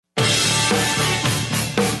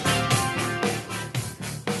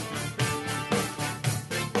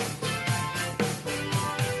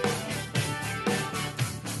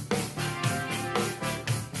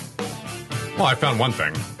Well, I found one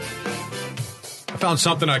thing. I found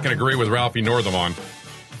something I can agree with Ralphie Northam on.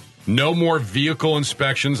 No more vehicle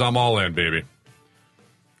inspections. I'm all in, baby.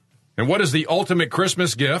 And what is the ultimate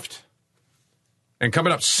Christmas gift? And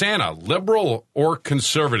coming up, Santa, liberal or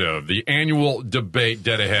conservative? The annual debate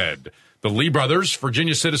dead ahead. The Lee brothers,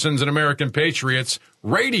 Virginia citizens and American patriots.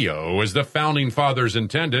 Radio as the founding fathers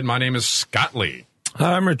intended. My name is Scott Lee.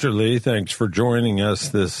 Hi, I'm Richard Lee. Thanks for joining us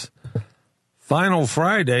this final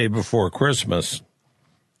Friday before Christmas.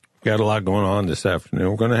 Got a lot going on this afternoon.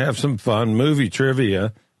 We're going to have some fun movie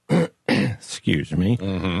trivia. Excuse me.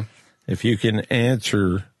 Mm-hmm. If you can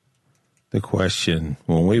answer the question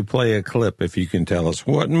when we play a clip, if you can tell us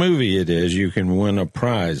what movie it is, you can win a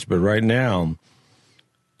prize. But right now,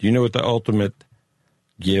 do you know what the ultimate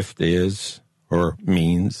gift is or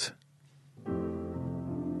means?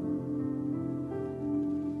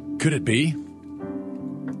 Could it be?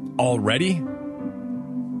 Already?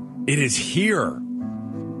 It is here.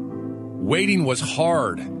 Waiting was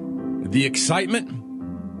hard. The excitement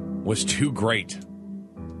was too great.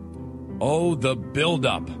 Oh, the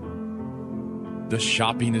buildup. The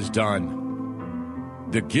shopping is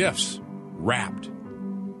done. The gifts wrapped.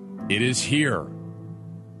 It is here.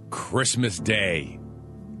 Christmas Day.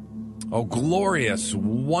 Oh, glorious,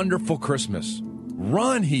 wonderful Christmas.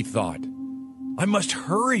 Run, he thought. I must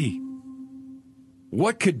hurry.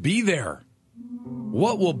 What could be there?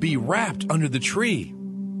 What will be wrapped under the tree?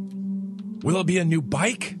 Will it be a new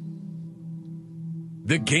bike?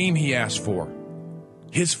 The game he asked for.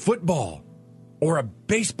 His football or a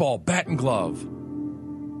baseball bat and glove.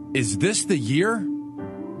 Is this the year?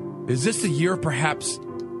 Is this the year perhaps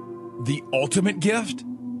the ultimate gift?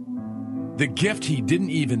 The gift he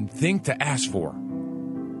didn't even think to ask for.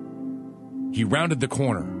 He rounded the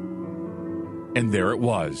corner, and there it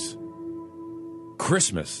was.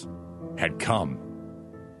 Christmas had come.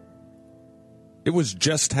 It was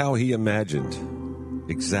just how he imagined.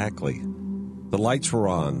 Exactly. The lights were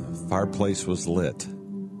on, fireplace was lit,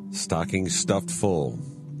 stockings stuffed full.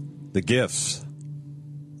 The gifts,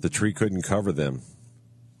 the tree couldn't cover them.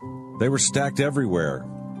 They were stacked everywhere.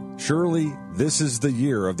 Surely this is the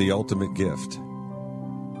year of the ultimate gift.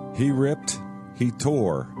 He ripped, he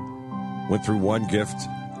tore, went through one gift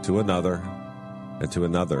to another and to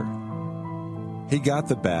another. He got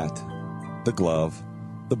the bat, the glove,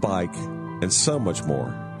 the bike, and so much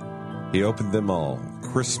more. He opened them all.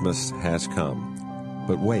 Christmas has come.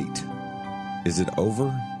 But wait, is it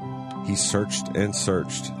over? He searched and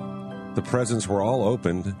searched. The presents were all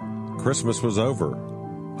opened. Christmas was over.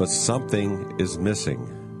 But something is missing.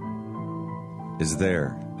 Is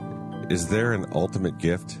there an ultimate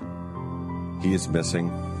gift he is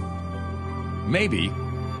missing? Maybe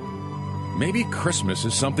Christmas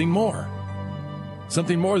is something more.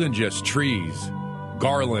 Something more than just trees,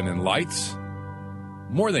 garland, and lights.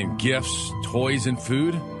 More than gifts, toys, and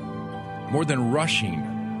food. More than rushing,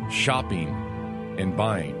 shopping, and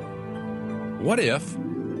buying. What if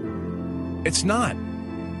it's not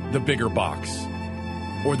the bigger box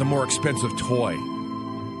or the more expensive toy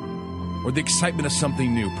or the excitement of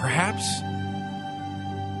something new? Perhaps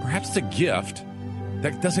the gift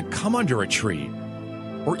that doesn't come under a tree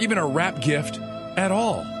or even a wrap gift at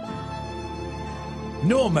all.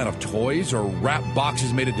 No amount of toys or wrap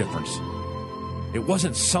boxes made a difference. It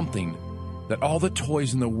wasn't something that all the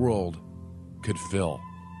toys in the world could fill.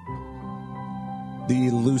 The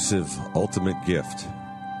elusive ultimate gift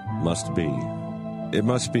must be. It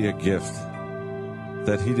must be a gift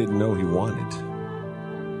that he didn't know he wanted.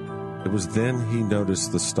 It was then he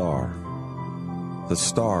noticed the star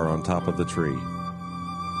on top of the tree.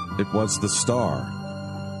 It was the star.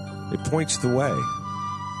 It points the way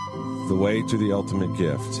to the ultimate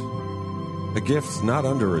gift. A gift not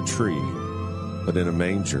under a tree, but in a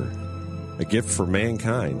manger. A gift for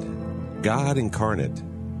mankind, God incarnate.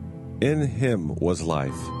 In him was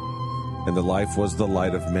life, and the life was the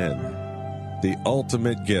light of men. The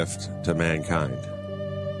ultimate gift to mankind.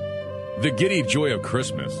 The giddy joy of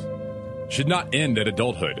Christmas should not end at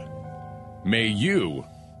adulthood. May you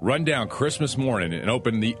run down Christmas morning and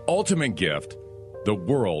open the ultimate gift the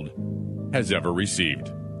world has ever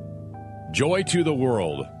received. Joy to the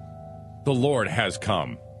world. The Lord has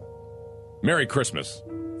come. Merry Christmas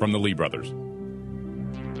from the Lee brothers.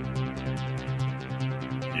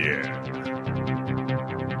 Yeah.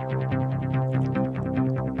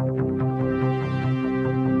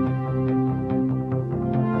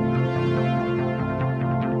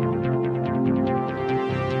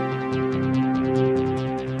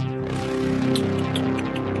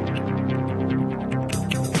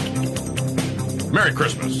 Merry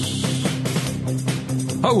Christmas.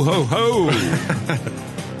 Ho, ho, ho.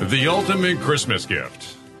 The ultimate Christmas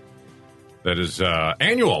gift. That is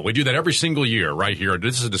annual. We do that every single year right here.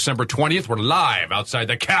 This is December 20th. We're live outside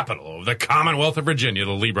the capital of the Commonwealth of Virginia, the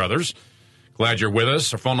Lee Brothers. Glad you're with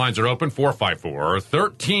us. Our phone lines are open,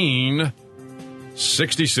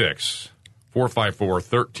 454-1366.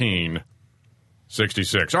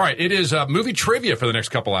 454-1366. All right, it is movie trivia for the next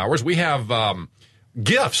couple hours. We have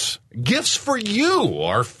gifts. Gifts for you,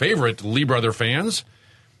 our favorite Lee Brother fans.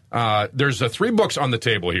 There's 3 books on the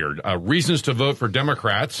table here. Reasons to Vote for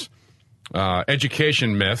Democrats,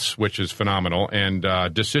 Education Myths, which is phenomenal, and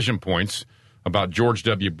Decision Points about George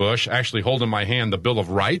W. Bush. Actually holding in my hand the Bill of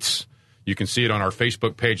Rights. You can see it on our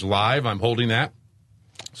Facebook page live. I'm holding that.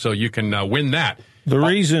 So you can win that. The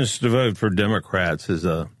Reasons to Vote for Democrats is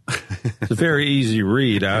it's a very easy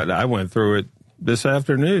read. I went through it this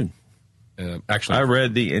afternoon. Actually, I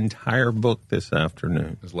read the entire book this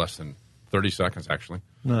afternoon. It's less than 30 seconds, actually.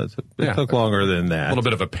 No, it took longer than that. A little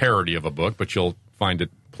bit of a parody of a book, but you'll find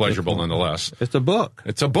it pleasurable nonetheless. It's a book.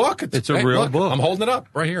 It's a book. It's a real book. I'm holding it up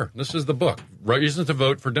right here. This is the book. Reasons to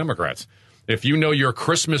Vote for Democrats. If you know your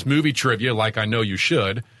Christmas movie trivia, like I know you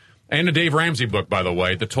should, and a Dave Ramsey book, by the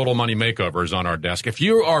way, The Total Money Makeover is on our desk. If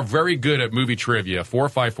you are very good at movie trivia,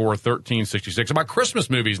 454-1366, about Christmas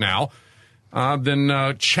movies now,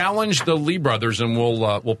 then challenge the Lee Brothers, and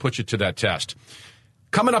we'll put you to that test.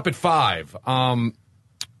 Coming up at 5,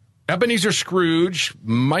 Ebenezer Scrooge,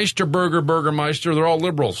 Meisterburger, Burgermeister, they're all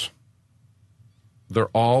liberals. They're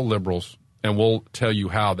all liberals, and we'll tell you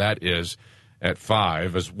how that is at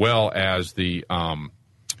 5, as well as the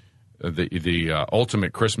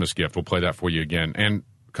ultimate Christmas gift. We'll play that for you again. And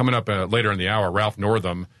coming up later in the hour, Ralph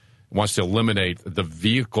Northam wants to eliminate the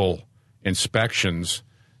vehicle inspections,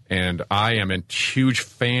 and I am a huge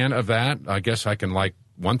fan of that. I guess I can like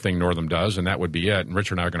one thing Northam does, and that would be it. And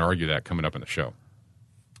Richard and I are going to argue that coming up in the show.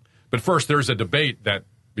 But first, there's a debate that,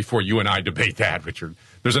 before you and I debate that, Richard,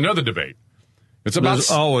 there's another debate. It's about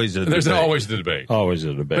There's always a debate. There's always the debate. Always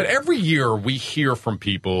a debate. But every year we hear from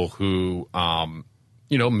people who,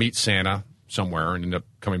 meet Santa somewhere and end up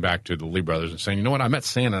coming back to the Lee Brothers and saying, you know what, I met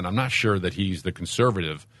Santa and I'm not sure that he's the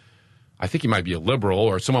conservative. I think he might be a liberal.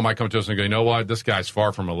 Or someone might come to us and go, you know what, this guy's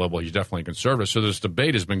far from a liberal. He's definitely a conservative. So this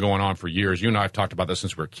debate has been going on for years. You and I have talked about this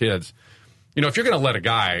since we were kids. You know, if you're going to let a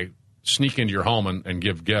guy sneak into your home and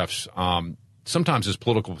give gifts, sometimes his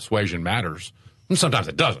political persuasion matters. And sometimes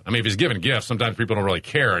it doesn't. I mean, if he's giving gifts, sometimes people don't really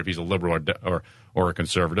care if he's a liberal or a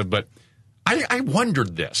conservative. But I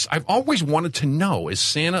wondered this. I've always wanted to know, is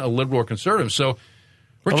Santa a liberal or conservative? So,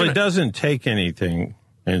 Richard, well, he doesn't take anything,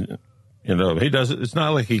 and he doesn't. It's not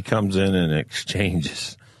like he comes in and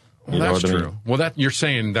exchanges. Well, that's true. I mean? Well, you're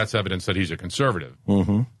saying that's evidence that he's a conservative,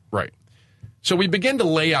 right? So we begin to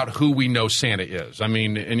lay out who we know Santa is. I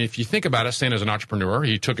mean, and if you think about it, Santa's an entrepreneur.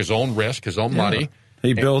 He took his own risk, his own money.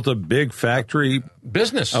 He built a big factory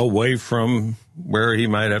business away from where he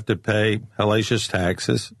might have to pay hellacious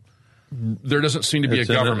taxes. There doesn't seem to be a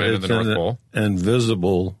government in the North Pole.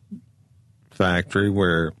 Invisible factory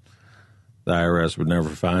where the IRS would never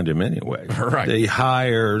find him anyway. Right. He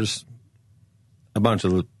hires a bunch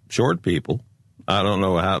of short people. I don't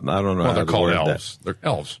know how. Well, they're called elves. They're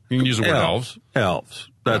elves. You can use the word elves. Elves.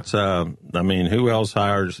 That's. Who else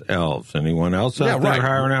hires elves? Anyone else out there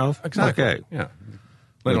hire an elf? Exactly. Okay. Yeah.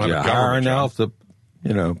 Would you hire an elf to,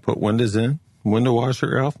 put windows in? Window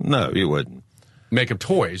washer elf? No, you wouldn't. Make up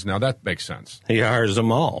toys. Now that makes sense. He hires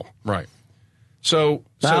them all. Right. So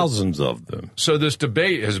thousands of them. So this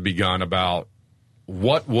debate has begun about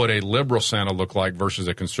what would a liberal Santa look like versus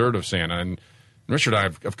a conservative Santa. And Richard and I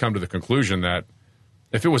have come to the conclusion that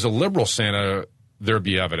if it was a liberal Santa, there'd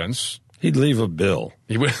be evidence. He'd leave a bill.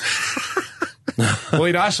 He would. Well,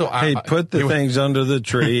 he'd also he'd put the things under the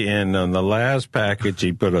tree, and on the last package,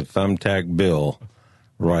 he put a thumbtack bill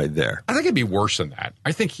right there. I think it'd be worse than that.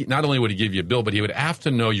 I think not only would he give you a bill, but he would have to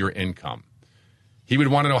know your income. He would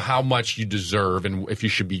want to know how much you deserve and if you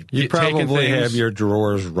should be taking things. You probably have your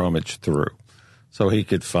drawers rummaged through, so he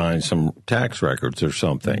could find some tax records or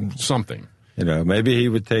something. Something. Maybe he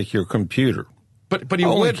would take your computer. But he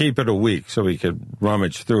only would keep it a week so he could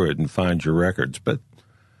rummage through it and find your records. But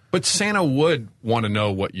Santa would want to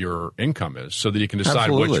know what your income is so that he can decide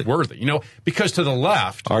Absolutely. which worthy. Because to the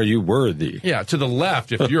left... Are you worthy? Yeah, to the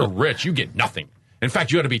left, if you're rich, you get nothing. In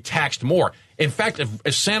fact, you ought to be taxed more. In fact,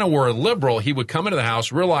 if Santa were a liberal, he would come into the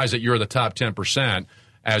house, realize that you're the top 10%,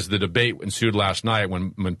 as the debate ensued last night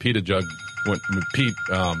when Pete Buttigieg...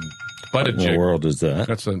 What in the world is that?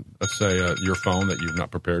 That's your phone that you've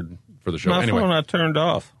not prepared for the show. My phone I turned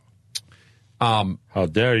off. How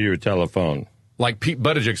dare you, telephone? Like Pete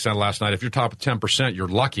Buttigieg said last night, if you're top 10%, you're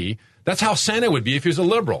lucky. That's how Santa would be if he was a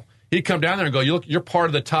liberal. He'd come down there and go, "Look, you're part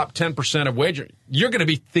of the top 10% of wager. You're going to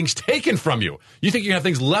be things taken from you. You think you have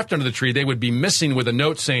things left under the tree? They would be missing with a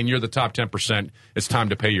note saying you're the top 10%. It's time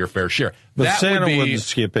to pay your fair share." But that Santa would be, wouldn't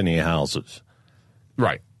skip any houses.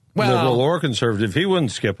 right. Liberal Well, or conservative, he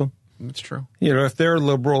wouldn't skip them. that's true. You know, if they're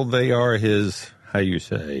liberal, they are his, how you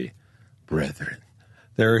say, brethren.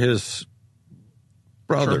 They're his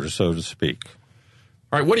brothers, so to speak.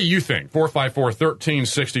 All right, what do you think?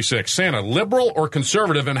 454-1366. Santa, liberal or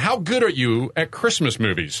conservative, and how good are you at Christmas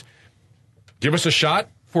movies? Give us a shot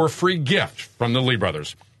for a free gift from the Lee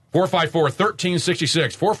Brothers.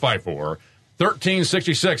 454-1366.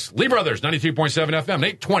 454-1366. Lee Brothers, 92.7 FM,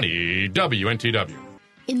 820 WNTW.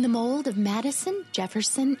 In the mold of Madison,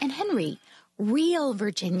 Jefferson, and Henry, real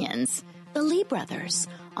Virginians, the Lee Brothers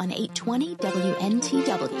on 820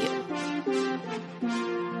 WNTW.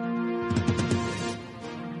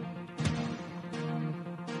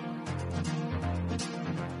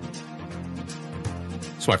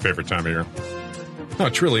 It's my favorite time of year. No,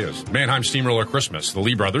 it truly is. Mannheim Steamroller Christmas, the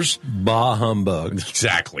Lee Brothers. Bah humbug.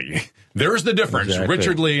 Exactly. There's the difference. Exactly.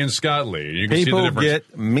 Richard Lee and Scott Lee. You can see the People difference.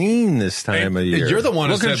 get mean this time of year. You're the one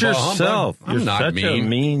who Look said at yourself. "Bah, humbug." I'm You're not such mean. a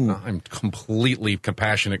mean. I'm completely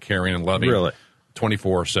compassionate, caring, and loving. Really?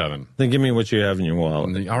 24/7. Then give me what you have in your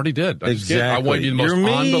wallet. I already did. Exactly. I wanted you the most You're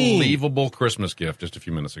mean. unbelievable Christmas gift just a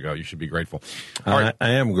few minutes ago. You should be grateful. All right. I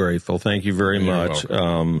am grateful. Thank you very You're much.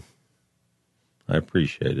 I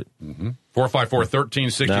appreciate it.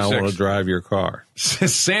 454-1366. Now I want to drive your car.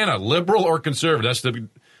 Santa, liberal or conservative? That's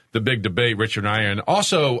the big debate, Richard and I. And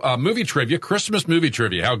also, movie trivia, Christmas movie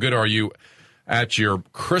trivia. How good are you at your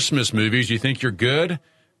Christmas movies? You think you're good?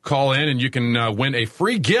 Call in and you can win a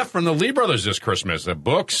free gift from the Lee Brothers this Christmas. The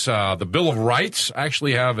books, the Bill of Rights. I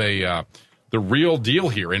actually have the real deal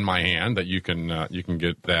here in my hand that you can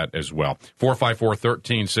get that as well.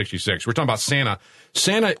 454-1366. We're talking about Santa.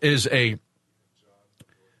 Santa is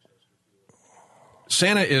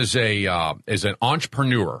an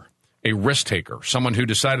entrepreneur, a risk taker, someone who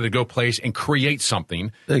decided to go place and create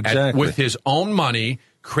something with his own money,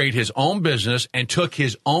 create his own business, and took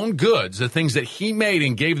his own goods, the things that he made,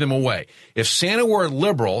 and gave them away. If Santa were a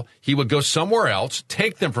liberal, he would go somewhere else,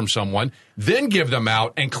 take them from someone, then give them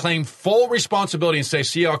out and claim full responsibility and say,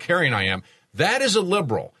 "See how caring I am." That is a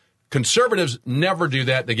liberal. Conservatives never do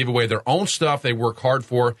that. They give away their own stuff they work hard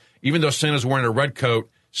for. Even though Santa's wearing a red coat,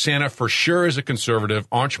 Santa for sure is a conservative,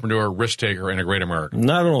 entrepreneur, risk taker, and a great American.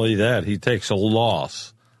 Not only that, he takes a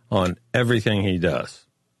loss on everything he does.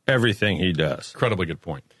 Everything he does. Incredibly good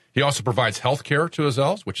point. He also provides health care to his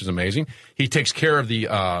elves, which is amazing. He takes care of the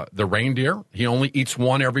reindeer. He only eats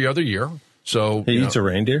one every other year. So he eats a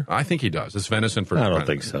reindeer? I think he does. It's venison for. I don't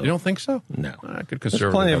think so. You don't think so? No. Good There's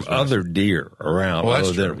conservative. plenty of other deer around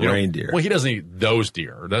other than reindeer. Well, he doesn't eat those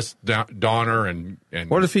deer. That's Donner and.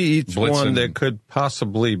 What if he eats Blitzen. one that could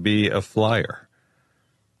possibly be a flyer?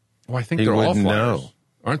 Well, I think He they're all wouldn't flyers.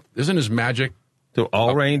 know. Isn't his magic? Do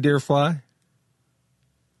all reindeer fly?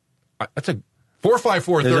 That's a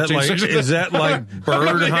 454-1366. Is that like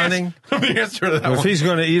bird hunting? The answer to that If one. he's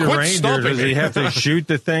going to eat a Quit reindeer, stumping does he me. have to shoot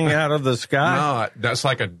the thing out of the sky? No,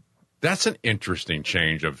 that's an interesting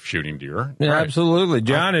change of shooting deer. Yeah, Right. absolutely.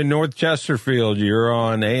 John in North Chesterfield, you're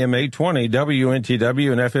on AM 820,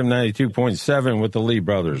 WNTW, and FM 92.7 with the Lee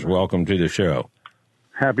Brothers. Welcome to the show.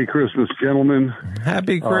 Happy Christmas, gentlemen.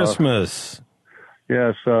 Happy Christmas.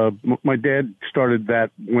 Yes, my dad started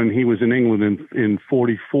that when he was in England in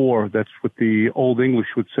 44. That's what the Old English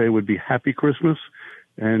would say would be Happy Christmas.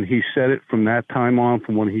 And he said it from that time on,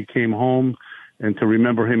 from when he came home. And to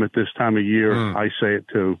remember him at this time of year, I say it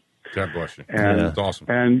too. God bless you. And, That's awesome.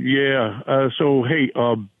 And so, hey,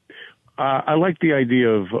 I like the idea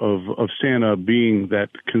of Santa being that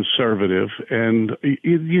conservative. And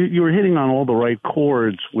you were hitting on all the right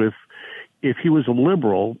chords with, if he was a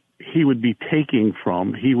liberal, he would be taking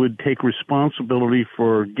from. He would take responsibility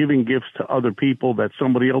for giving gifts to other people that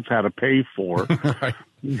somebody else had to pay for. Right.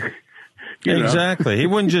 Exactly. He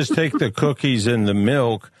wouldn't just take the cookies and the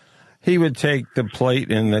milk. He would take the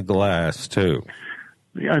plate and the glass, too.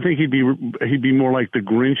 I think he'd be more like the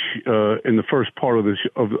Grinch in the first part of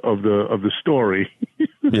the story.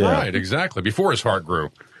 Yeah. Right, exactly. Before his heart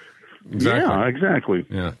grew. Exactly. Yeah, exactly.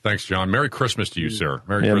 Yeah, thanks, John. Merry Christmas to you, sir.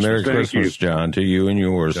 Merry Yeah, Christmas. Merry Thank Christmas, you. John, to you and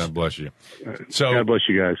yours. God bless you. So, God bless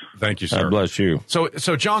you guys. thank you, sir. God bless you.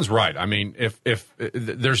 So John's right. I mean, if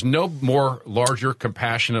there's no more larger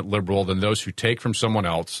compassionate liberal than those who take from someone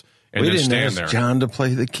else and We then didn't stand ask there. John to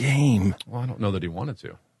play the game. Well, I don't know that he wanted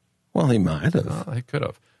to. Well, he might have. He could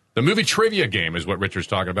have. The movie trivia game is what Richard's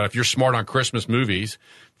talking about. If you're smart on Christmas movies,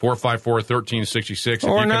 454-1366. If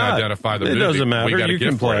Or you not. can identify the It movie, doesn't we matter. got a You gift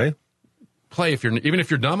can for play. you. play even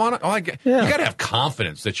if you're dumb on it. You got to have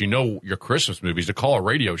confidence that you know your Christmas movies to call a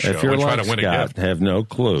radio show if you're and try like to win Scott, a gift. Have no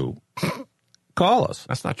clue. Call us.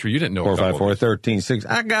 That's not true. You didn't know. 454-1360.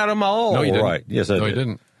 I got them all. No, you didn't. Right. Yes, I did. No, you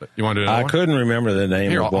didn't. You want to do another I one? couldn't remember the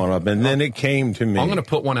name of one of them, and then it came to me. I'm going to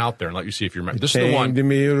put one out there and let you see if you remember. This is the Came one. to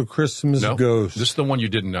me, the Christmas ghost. This is the one you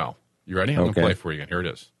didn't know. You ready? I'm going to play it for you again. Here it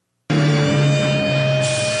is.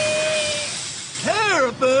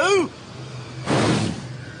 Caribou!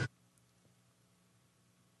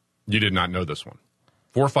 You did not know this one.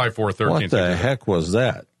 454-1360. What the heck was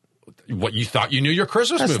that? What, you thought you knew your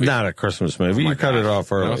Christmas That's movie? not a Christmas movie. You cut it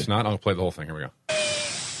off early. No, it's not. I'll play the whole thing. Here we go.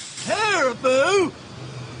 Caribou!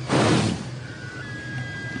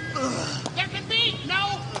 There can be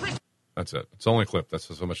no Christmas. That's it. It's the only clip.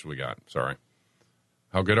 That's so much we got. Sorry.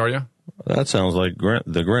 How good are you? That sounds like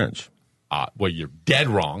the Grinch. Well, you're dead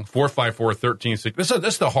wrong. 454-1360. This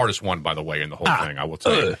is the hardest one, by the way, in the whole thing, I will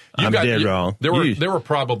tell you. I'm dead wrong. There were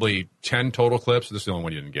probably 10 total clips. This is the only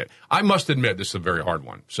one you didn't get. I must admit, this is a very hard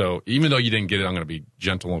one. So even though you didn't get it, I'm going to be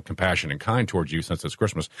gentle and compassionate and kind towards you since it's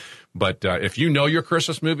Christmas. But if you know your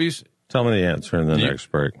Christmas movies, tell me the answer in the next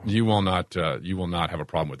break. You will not have a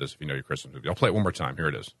problem with this if you know your Christmas movie. I'll play it one more time. Here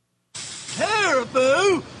it is.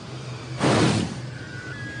 Caribou!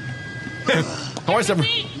 Why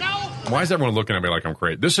is everyone looking at me like I'm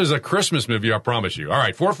crazy? This is a Christmas movie, I promise you. All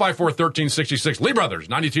right, 454-1366, Lee Brothers,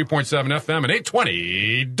 92.7 FM and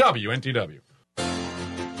 820 WNTW.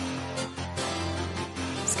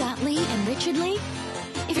 Scott Lee and Richard Lee?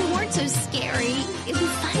 If it weren't so scary, it'd be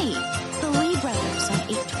funny. The Lee Brothers on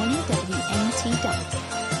 820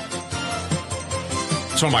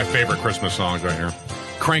 WNTW. It's one of my favorite Christmas songs right here.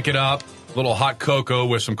 Crank it up, little hot cocoa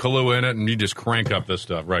with some Kahlua in it, and you just crank up this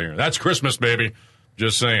stuff right here. That's Christmas, baby.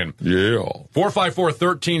 Just saying. Yeah.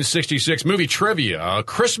 454-1366, movie trivia.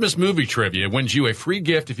 Christmas movie trivia wins you a free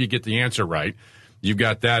gift if you get the answer right. You've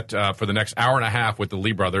got that for the next hour and a half with the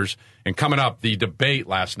Lee Brothers. And coming up, the debate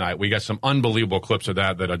last night. We got some unbelievable clips of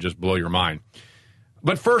that'll just blow your mind.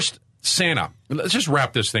 But first, Santa. Let's just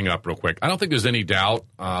wrap this thing up real quick. I don't think there's any doubt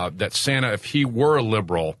that Santa, if he were a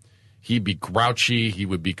liberal, he'd be grouchy. He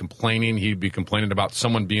would be complaining. He'd be complaining about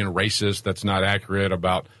someone being racist. That's not accurate,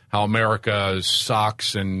 about how America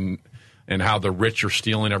sucks and how the rich are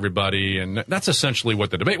stealing everybody. And that's essentially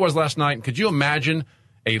what the debate was last night. Could you imagine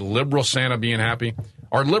a liberal Santa being happy?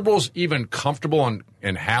 Are liberals even comfortable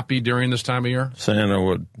and happy during this time of year? Santa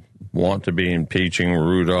would want to be impeaching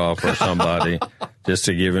Rudolph or somebody just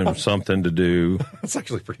to give him something to do. That's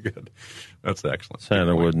actually pretty good. That's excellent.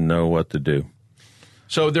 Santa wouldn't know what to do.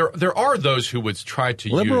 So there are those who would try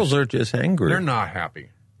to Liberals are just angry. They're not happy.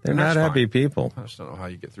 They're not happy people. I just don't know how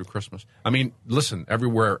you get through Christmas. I mean, listen,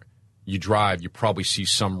 everywhere you drive, you probably see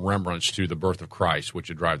some remnants to the birth of Christ, which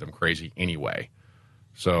would drive them crazy anyway.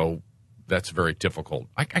 So that's very difficult.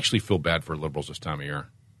 I actually feel bad for liberals this time of year.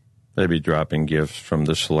 They'd be dropping gifts from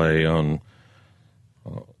the sleigh on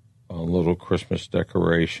little Christmas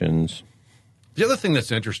decorations. The other thing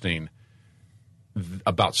that's interesting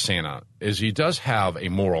about Santa is he does have a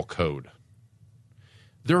moral code.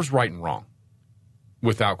 There's right and wrong,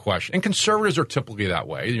 without question. And conservatives are typically that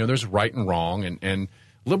way. You know, there's right and wrong, and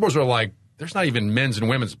liberals are like, there's not even men's and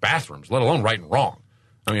women's bathrooms, let alone right and wrong.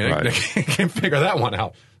 I mean, right. they can't figure that one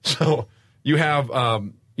out. So you have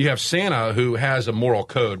Santa, who has a moral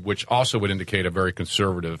code, which also would indicate a very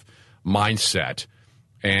conservative mindset.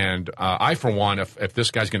 And I, for one, if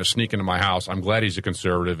this guy's going to sneak into my house, I'm glad he's a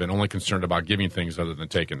conservative and only concerned about giving things other than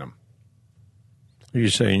taking them. Are you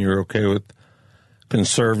saying you're okay with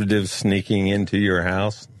conservatives sneaking into your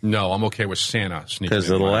house? No, I'm okay with Santa sneaking into my house. Because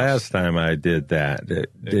the last time I did that,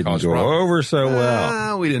 it didn't go over so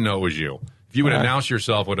well. We didn't know it was you. If you would announce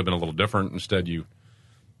yourself, it would have been a little different. Instead, you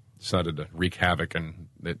decided to wreak havoc, and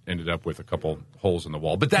it ended up with a couple holes in the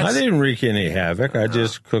wall. But I didn't wreak any havoc. I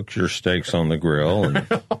just cooked your steaks on the grill. And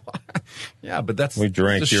yeah, but we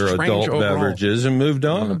drank your adult beverages and moved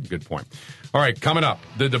on. Good point. All right, coming up,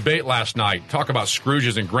 the debate last night. Talk about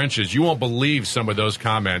Scrooges and Grinches. You won't believe some of those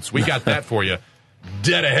comments. We got that for you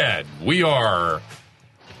dead ahead. We are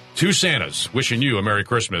two Santas wishing you a Merry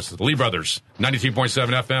Christmas. The Lee Brothers, 92.7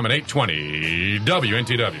 FM and 820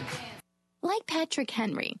 WNTW. Like Patrick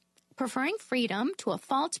Henry, preferring freedom to a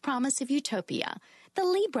false promise of utopia. The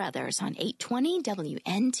Lee Brothers on 820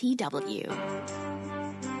 WNTW.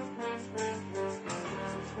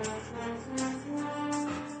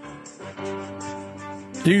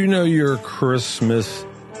 Do you know your Christmas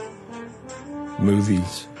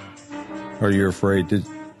movies? Are you afraid to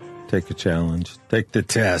take a challenge? Take the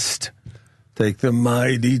test. Take the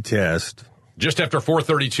mighty test. Just after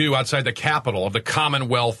 4:32 outside the capital of the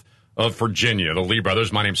Commonwealth of Virginia, the Lee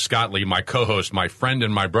brothers. My name's Scott Lee, my co-host, my friend,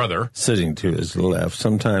 and my brother. Sitting to his left,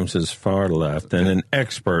 sometimes his far left, and an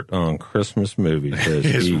expert on Christmas movies,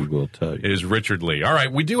 as he will tell you, is Richard Lee. All right,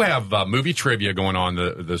 we do have movie trivia going on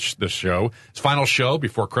this show. It's final show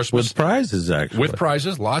before Christmas. With prizes, actually. With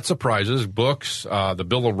prizes, lots of prizes, books, the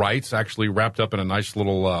Bill of Rights actually wrapped up in a nice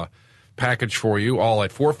little package for you, all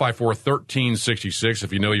at 454-1366.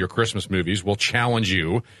 If you know your Christmas movies, we'll challenge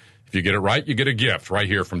you. If you get it right, you get a gift right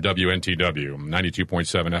here from WNTW, 92.7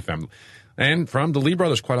 FM. And from the Lee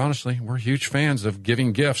brothers, quite honestly, we're huge fans of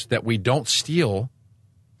giving gifts that we don't steal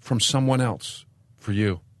from someone else for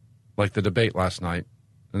you, like the debate last night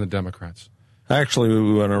and the Democrats. Actually,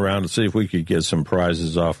 we went around to see if we could get some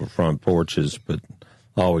prizes off of front porches, but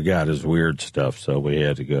all we got is weird stuff, so we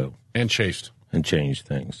had to go. And chased. And change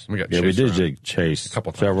things. We did get chased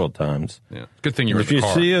several times. Yeah. Good thing you were in the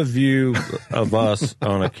car. If you see a view of us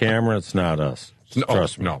on a camera, it's not us.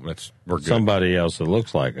 Trust me. No, we're good. Somebody else that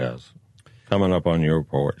looks like us coming up on your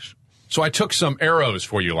porch. So I took some arrows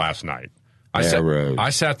for you last night. I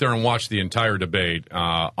sat there and watched the entire debate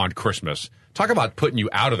on Christmas. Talk about putting you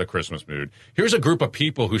out of the Christmas mood. Here's a group of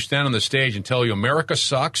people who stand on the stage and tell you America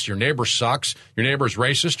sucks, your neighbor sucks, your neighbor's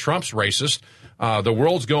racist, Trump's racist, the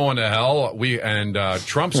world's going to hell,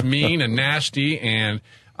 Trump's mean and nasty, and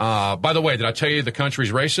by the way, did I tell you the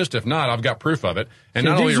country's racist? If not, I've got proof of it. And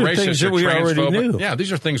not only racist, you're transphobic. Yeah,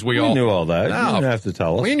 these are things we all knew all that. No, you didn't have to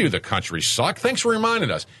tell us. We knew the country sucked. Thanks for reminding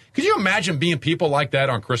us. Could you imagine being people like that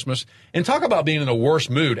on Christmas? And talk about being in the worst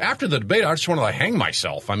mood. After the debate, I just wanted to hang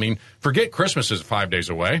myself. I mean, forget Christmas is 5 days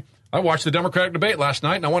away. I watched the Democratic debate last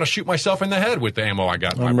night, and I want to shoot myself in the head with the ammo I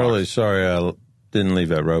got in my box. I'm really sorry I didn't leave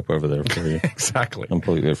that rope over there for you. Exactly.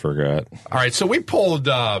 Completely forgot. All right, so we pulled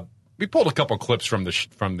a couple clips from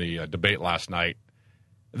the debate last night.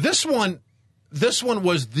 This one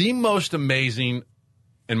was the most amazing,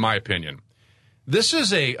 in my opinion. This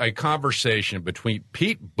is a conversation between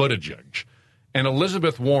Pete Buttigieg and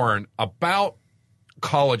Elizabeth Warren about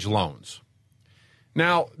college loans.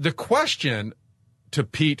 Now, the question to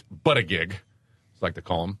Pete Buttigieg, as I like to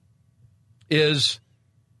call him, is,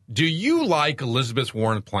 do you like Elizabeth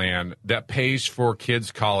Warren's plan that pays for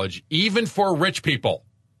kids' college, even for rich people?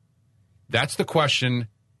 That's the question.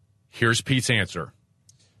 Here's Pete's answer.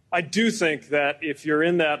 I do think that if you're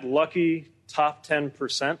in that lucky top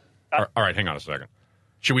 10%. All right, hang on a second.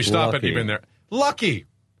 Should we stop it even there? Lucky.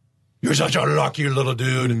 You're such a lucky little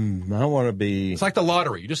dude. I want to be. It's like the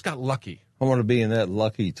lottery. You just got lucky. I want to be in that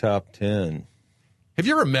lucky top 10. Have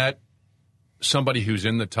you ever met somebody who's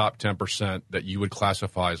in the top 10% that you would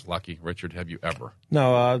classify as lucky, Richard? Have you ever?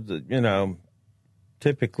 No,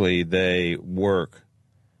 typically they work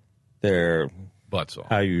their butts off.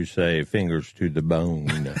 How you say, fingers to the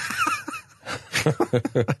bone.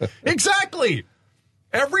 Exactly.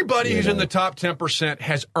 Everybody who's in the top 10%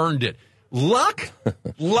 has earned it. Luck.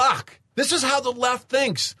 This is how the left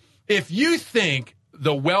thinks. If you think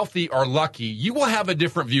the wealthy are lucky, you will have a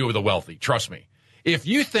different view of the wealthy. Trust me. If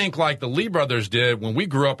you think like the Lee brothers did when we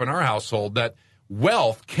grew up in our household, that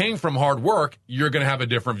wealth came from hard work, you're going to have a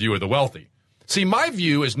different view of the wealthy. See, my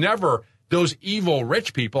view is never those evil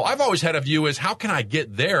rich people. I've always had a view is, how can I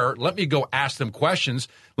get there? Let me go ask them questions.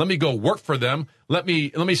 Let me go work for them. Let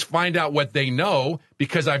me find out what they know,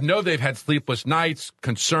 because I know they've had sleepless nights,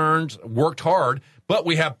 concerns, worked hard. But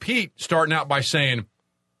we have Pete starting out by saying,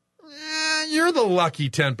 you're the lucky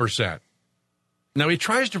 10%. Now he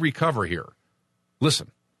tries to recover here. Listen.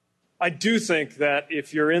 I do think that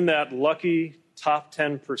if you're in that lucky top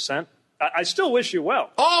 10%, I still wish you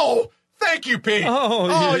well. Oh, thank you, Pete.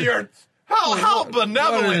 You're... How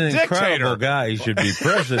benevolent what an dictator. Incredible guy. He should be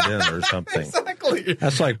president or something. Exactly.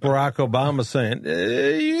 That's like Barack Obama saying,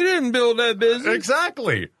 you didn't build that business.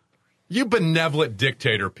 Exactly. You benevolent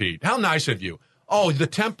dictator, Pete. How nice of you. Oh, the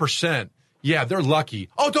 10%. Yeah, they're lucky.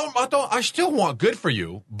 Oh, I still want good for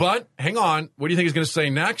you. But hang on. What do you think he's going to say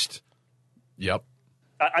next? Yep.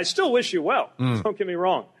 I still wish you well. Don't get me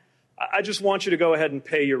wrong. I just want you to go ahead and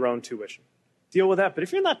pay your own tuition. Deal with that. But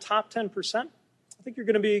if you're in that top 10%, I think you're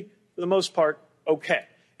going to be, for the most part, okay.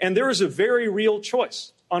 And there is a very real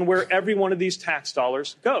choice on where every one of these tax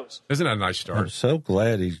dollars goes. Isn't that a nice start? I'm so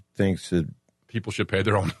glad he thinks that people should pay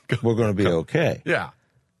their own. We're going to be okay. Yeah.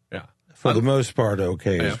 For the most part,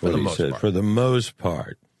 okay is what he said. For the most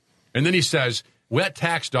part. And then he says, what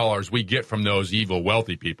tax dollars we get from those evil,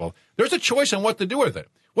 wealthy people, there's a choice on what to do with it.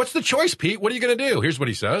 What's the choice, Pete? What are you going to do? Here's what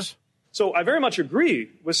he says. So I very much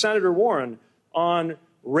agree with Senator Warren on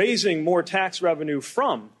raising more tax revenue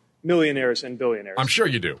from millionaires and billionaires. I'm sure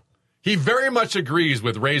you do. He very much agrees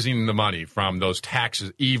with raising the money from those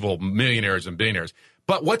taxes, evil millionaires and billionaires.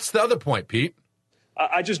 But what's the other point, Pete?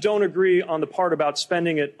 I just don't agree on the part about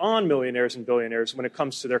spending it on millionaires and billionaires when it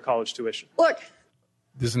comes to their college tuition. Look.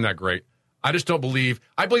 Isn't that great? I just don't believe.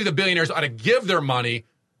 I believe the billionaires ought to give their money,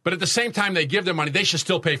 but at the same time they give their money, they should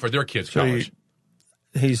still pay for their kids' college.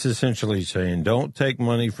 He's essentially saying, don't take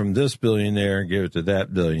money from this billionaire and give it to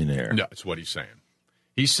that billionaire. No, that's what he's saying.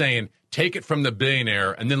 He's saying, take it from the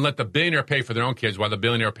billionaire and then let the billionaire pay for their own kids while the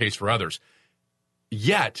billionaire pays for others.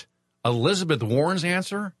 Yet, Elizabeth Warren's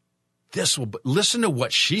answer, listen to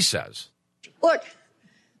what she says. Look,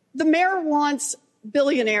 the mayor wants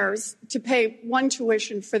billionaires to pay one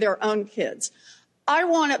tuition for their own kids. I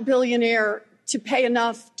want a billionaire to pay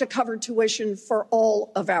enough to cover tuition for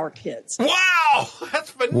all of our kids. Wow! That's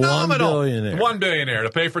phenomenal. One billionaire to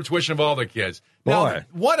pay for tuition of all the kids. Boy, now,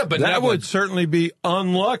 what a benevolent... That would certainly be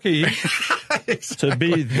unlucky to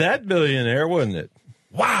be that billionaire, wouldn't it?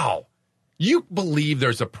 Wow. You believe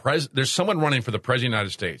there's someone running for the president of the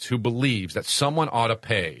United States who believes that someone ought to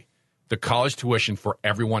pay the college tuition for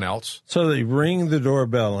everyone else? So they ring the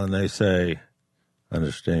doorbell and they say, I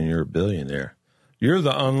understand you're a billionaire. You're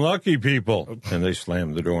the unlucky people. And they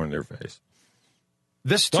slam the door in their face.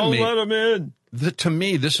 Don't let them in. To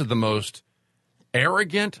me, this is the most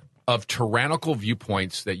arrogant of tyrannical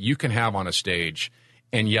viewpoints that you can have on a stage,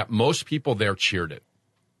 and yet most people there cheered it.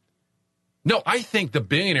 No, I think the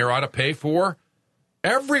billionaire ought to pay for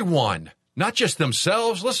everyone, not just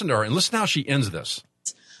themselves. Listen to her, and listen how she ends this.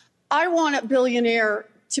 I want a billionaire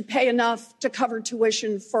to pay enough to cover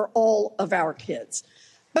tuition for all of our kids.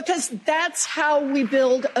 Because that's how we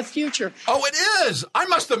build a future. Oh, it is. I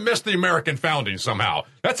must have missed the American founding somehow.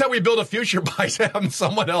 That's how we build a future, by having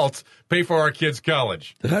someone else pay for our kids'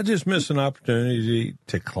 college. Did I just miss an opportunity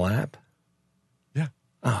to clap? Yeah.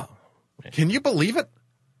 Oh, man. Can you believe it?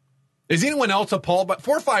 Is anyone else appalled? But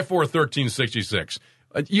 454-1366.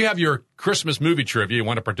 You have your Christmas movie trivia. You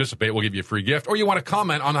want to participate, we'll give you a free gift. Or you want to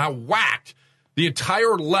comment on how whacked the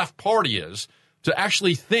entire left party is to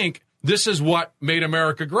actually think this is what made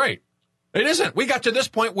America great. It isn't. We got to this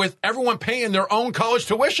point with everyone paying their own college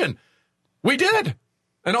tuition. We did.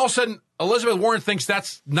 And all of a sudden, Elizabeth Warren thinks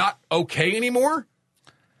that's not okay anymore?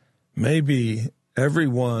 Maybe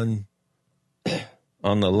everyone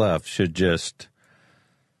on the left should just,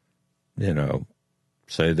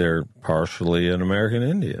 say they're partially an American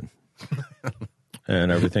Indian.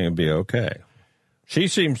 And everything would be okay. She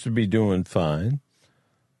seems to be doing fine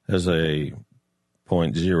as a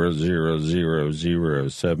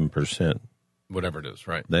 0.00007% whatever it is,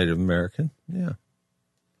 right? Native American, yeah.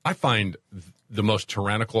 I find the most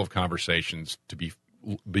tyrannical of conversations to be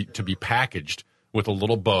packaged with a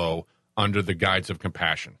little bow under the guise of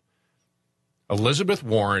compassion. Elizabeth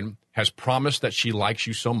Warren has promised that she likes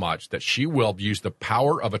you so much that she will use the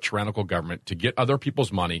power of a tyrannical government to get other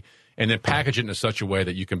people's money and then package it in such a way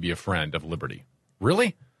that you can be a friend of liberty.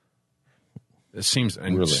 Really? It seems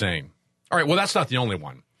insane. Really? All right, well, that's not the only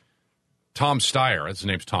one. Tom Steyer, his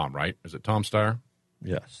name's Tom, right? Is it Tom Steyer?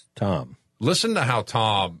 Yes, Tom. Listen to how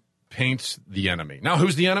Tom paints the enemy. Now,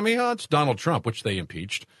 who's the enemy? Oh, it's Donald Trump, which they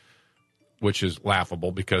impeached, which is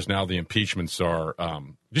laughable because now the impeachments are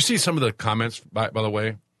did you see some of the comments, by the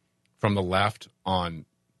way, from the left on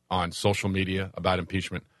social media about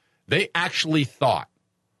impeachment? They actually thought,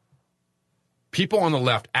 people on the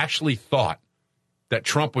left actually thought that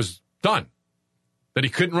Trump was done, that he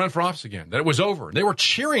couldn't run for office again, that it was over. They were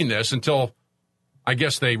cheering this until I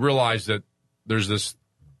guess they realized that there's this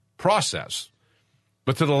process.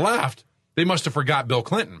 But to the left, they must have forgot Bill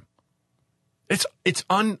Clinton. It's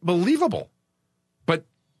unbelievable. But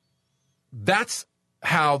that's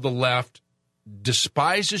how the left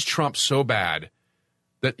despises Trump so bad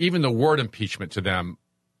that even the word impeachment to them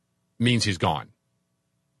means he's gone,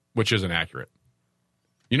 which isn't accurate.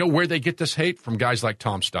 You know where they get this hate? From guys like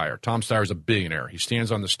Tom Steyer. Tom Steyer is a billionaire. He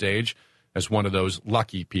stands on the stage as one of those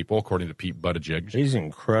lucky people, according to Pete Buttigieg. He's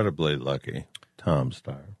incredibly lucky, Tom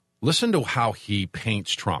Steyer. Listen to how he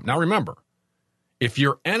paints Trump. Now, remember, if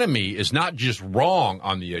your enemy is not just wrong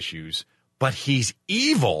on the issues, but he's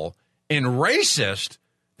evil and racist,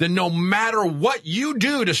 then no matter what you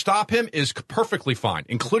do to stop him is perfectly fine,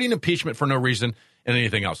 including impeachment for no reason and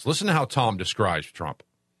anything else. Listen to how Tom describes Trump.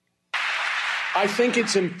 I think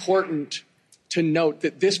it's important to note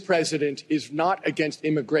that this president is not against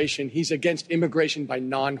immigration. He's against immigration by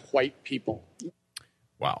non-white people.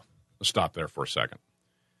 Wow. Let's stop there for a second.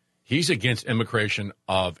 He's against immigration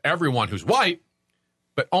of everyone who's white,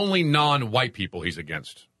 but only non-white people he's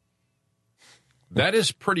against. That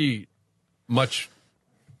is pretty much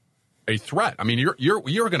a threat. I mean, you're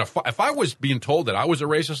going to. If I was being told that I was a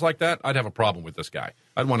racist like that, I'd have a problem with this guy.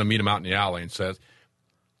 I'd want to meet him out in the alley and say,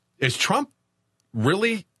 "Is Trump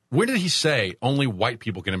really When did he say only white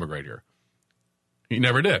people can immigrate here? He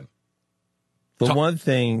never did. The one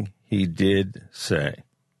thing he did say,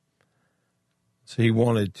 so he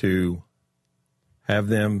wanted to have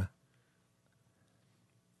them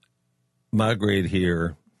migrate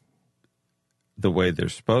here the way they're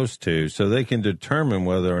supposed to, so they can determine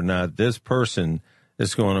whether or not this person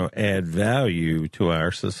is going to add value to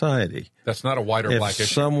our society. That's not a white or black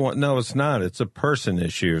issue. No, it's not. It's a person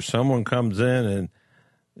issue. If someone comes in and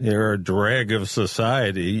they're a drag of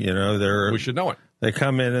society, we should know it. They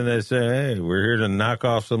come in and they say, hey, we're here to knock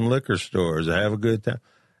off some liquor stores, have a good time.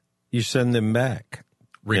 You send them back.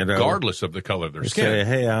 Regardless of the color of their skin. Say,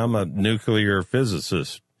 hey, I'm a nuclear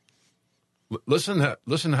physicist. Listen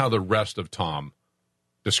how the rest of Tom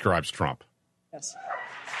describes Trump. Yes.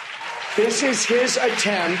 This is his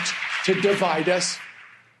attempt to divide us,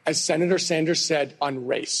 as Senator Sanders said, on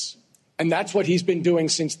race. And that's what he's been doing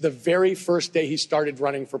since the very first day he started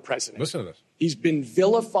running for president. Listen to this. He's been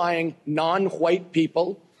vilifying non-white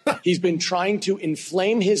people. He's been trying to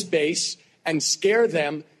inflame his base and scare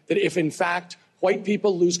them that if, in fact, white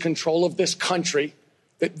people lose control of this country,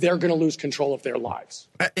 that they're going to lose control of their lives.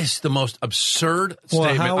 That is the most absurd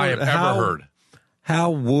statement I have ever heard.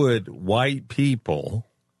 How would white people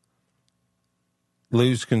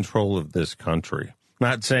lose control of this country?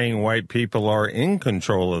 Not saying white people are in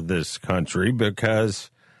control of this country, because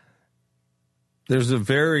there's a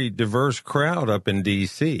very diverse crowd up in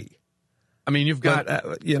D.C. I mean, you've got...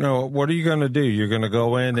 what are you going to do? You're going to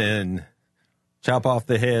go in and chop off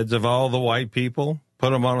the heads of all the white people? Put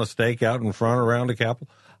them on a stake out in front around the Capitol.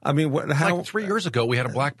 I mean, like 3 years ago, we had a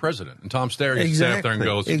black president, and Tom Steyer used to sit up there and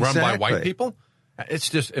goes, run by white people? It's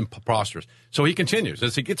just preposterous. So he continues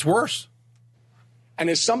as it gets worse. And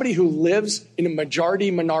as somebody who lives in a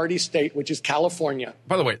majority-minority state, which is California.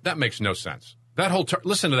 By the way, that makes no sense. That whole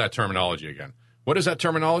listen to that terminology again. What is that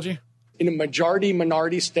terminology? In a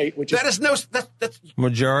majority-minority state, which that's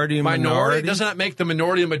majority-minority. Doesn't that make the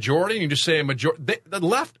minority a majority? You just say a majority. The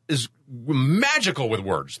left is magical with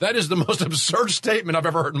words. That is the most absurd statement I've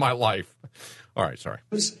ever heard in my life. All right, sorry.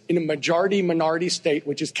 In a majority-minority state,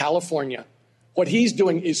 which is California, what he's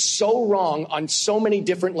doing is so wrong on so many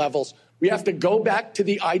different levels. We have to go back to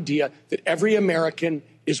the idea that every American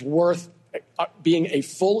is worth being a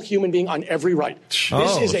full human being on every right.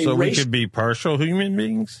 We could be partial human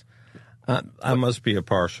beings? I must be a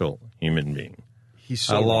partial human being.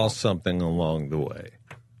 I lost something along the way.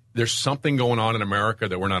 There's something going on in America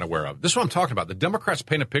that we're not aware of. This is what I'm talking about. The Democrats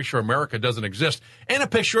paint a picture of America doesn't exist and a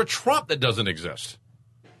picture of Trump that doesn't exist.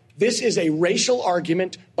 This is a racial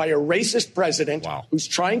argument by a racist president who's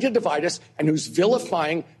trying to divide us and who's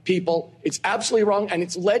vilifying people. It's absolutely wrong, and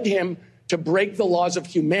it's led him to break the laws of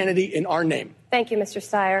humanity in our name. Thank you, Mr.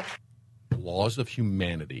 Steyer. Laws of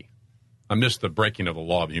humanity. I missed the breaking of the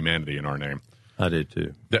law of humanity in our name. I did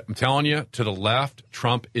too. I'm telling you, to the left,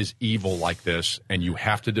 Trump is evil like this, and you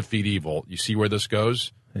have to defeat evil. You see where this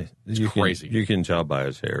goes? It's crazy. You can tell by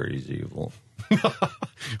his hair he's evil. All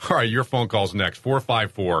right, your phone call's next.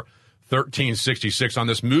 454-1366 on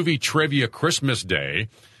this movie trivia Christmas Day,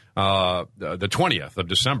 the 20th of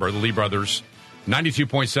December. The Lee Brothers,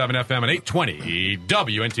 92.7 FM and 820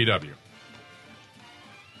 WNTW.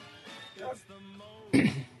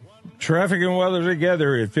 Traffic and weather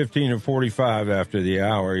together at 15:45 after the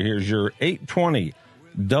hour. Here's your 820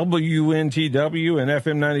 WNTW and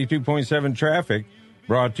FM 92.7 traffic,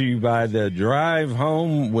 brought to you by the Drive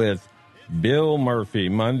Home with Bill Murphy,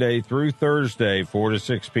 Monday through Thursday, 4 to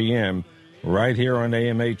 6 p.m., right here on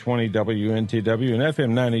AM 820 WNTW and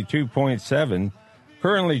FM 92.7.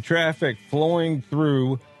 Currently, traffic flowing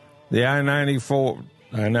through the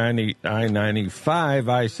I-95,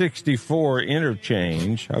 I-64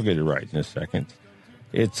 interchange. I'll get it right in a second.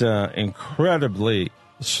 It's incredibly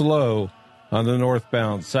slow on the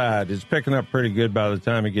northbound side. It's picking up pretty good by the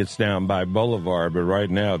time it gets down by Boulevard, but right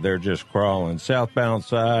now they're just crawling. Southbound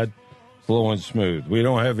side, flowing smooth. We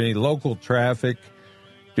don't have any local traffic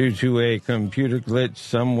due to a computer glitch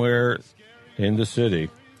somewhere in the city.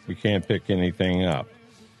 We can't pick anything up.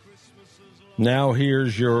 Now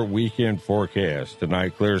here's your weekend forecast.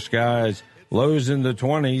 Tonight, clear skies, lows in the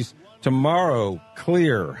 20s. Tomorrow,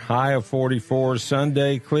 clear, high of 44.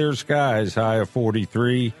 Sunday, clear skies, high of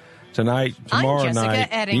 43. Tonight, tomorrow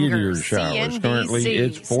night, meteor showers. Currently,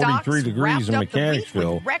 it's 43 degrees in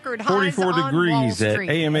Mechanicsville, 44 degrees at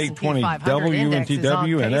AM 820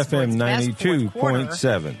 WNTW and FM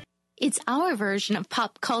 92.7. It's our version of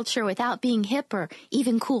pop culture without being hip or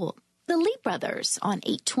even cool. The Lee Brothers on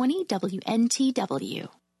 820 WNTW.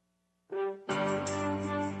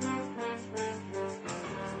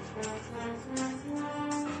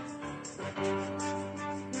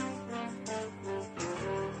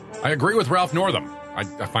 I agree with Ralph Northam. I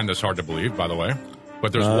find this hard to believe, by the way.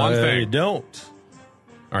 But there's one thing. I don't.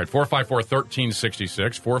 All right,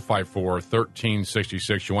 454-1366,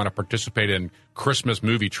 454-1366. You want to participate in Christmas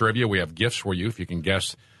movie trivia? We have gifts for you if you can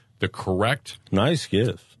guess the correct nice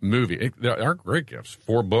gifts movie. They are great gifts.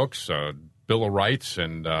 4 books, Bill of Rights,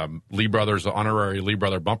 and Lee Brothers, the honorary Lee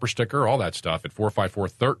Brother bumper sticker, all that stuff at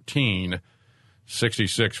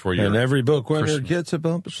 454-1366 for you. And every book winner gets a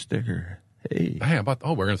bumper sticker. Hey, we're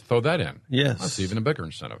going to throw that in. Yes. That's even a bigger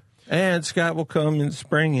incentive. And Scott will come in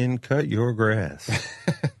spring and cut your grass.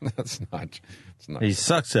 It's not. He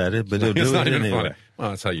sucks at it, but he'll do it anyway. Funny. Well,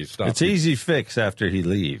 that's how you stop. It's easy fix after he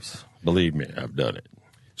leaves. Believe me, I've done it.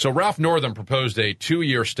 So Ralph Northam proposed a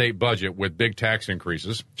 2-year state budget with big tax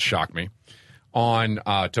increases, shocked me, on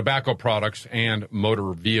tobacco products and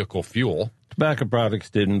motor vehicle fuel. Tobacco products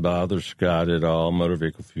didn't bother Scott at all. Motor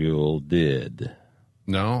vehicle fuel did.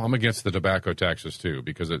 No, I'm against the tobacco taxes, too,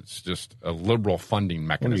 because it's just a liberal funding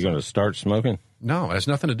mechanism. Are you going to start smoking? No, it has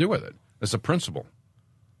nothing to do with it. It's a principle.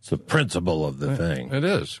 It's the principle of the thing. It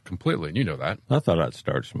is, completely, and you know that. I thought I'd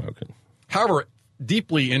start smoking. However,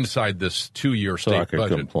 deeply inside this 2-year state I could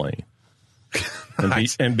budget, complain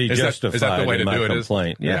and be justified is that the way to in my do it?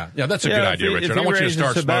 complaint. Yeah, that's a good idea, Richard. I want you to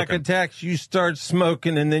start tobacco smoking. tax, you start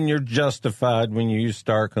smoking, and then you're justified when you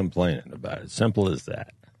start complaining about it. Simple as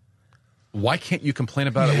that. Why can't you complain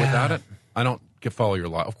about it without it? I don't follow your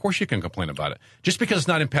law. Of course you can complain about it. Just because it's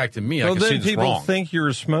not impacting me, I can see this people wrong. think you're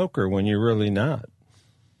a smoker when you're really not.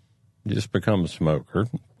 You just become a smoker.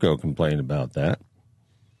 Go complain about that.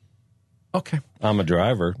 Okay. I'm a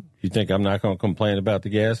driver. You think I'm not going to complain about the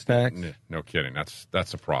gas tax? No kidding.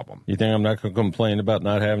 That's a problem. You think I'm not going to complain about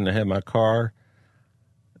not having to have my car?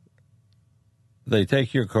 They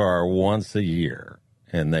take your car once a year,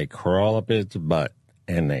 and they crawl up its butt,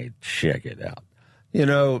 and they check it out. You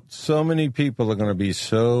know, so many people are going to be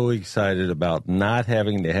so excited about not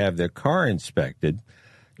having to have their car inspected.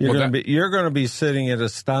 You're going to be sitting at a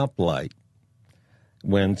stoplight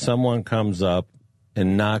when someone comes up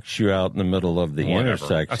and knocks you out in the middle of the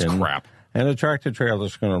intersection. That's crap. And a tractor trailer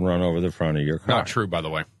is going to run over the front of your car. Not true, by the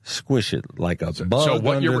way. Squish it like a bug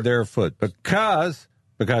under their foot because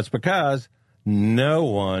no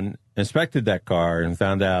one inspected that car and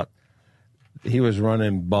found out he was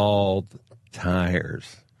running bald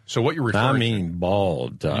tires. So what you're referring to?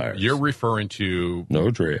 Bald tires. You're referring to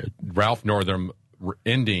no tread. Ralph Northam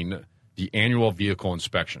ending the annual vehicle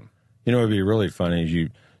inspection. You know, it'd be really funny.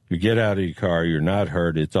 You get out of your car, you're not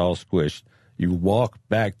hurt, it's all squished. You walk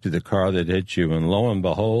back to the car that hit you, and lo and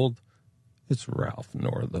behold, it's Ralph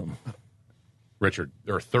Northam. Richard,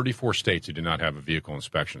 there are 34 states who do not have a vehicle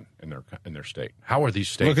inspection in their state. How are these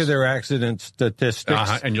states? Look at their accident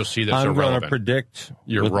statistics. And you'll see that's I'm irrelevant. going to predict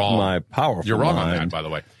You're with wrong. my powerful You're wrong on mind that, by the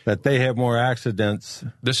way. That they have more accidents.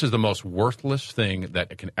 This is the most worthless thing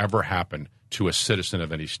that can ever happen to a citizen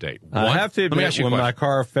of any state. I have to admit, when my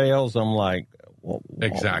car fails, I'm like,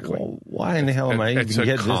 exactly. Why in the hell am I even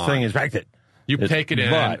getting this thing inspected? You take it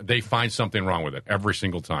in, they find something wrong with it every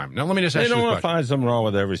single time. Now, let me just ask you a question. They don't want to find something wrong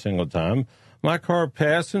with it every single time. My car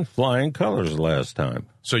passed in flying colors last time.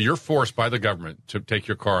 So you're forced by the government to take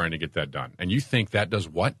your car in to get that done. And you think that does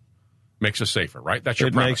what? Makes us safer, right? That's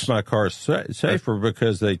your premise. It makes my car safer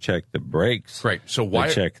because they check the brakes. Great. So why?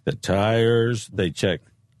 They check the tires. They check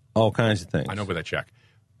all kinds of things. I know where they check.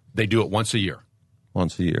 They do it once a year.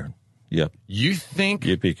 Once a year. Yep. You think?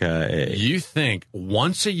 Yippee-ki-yay. You think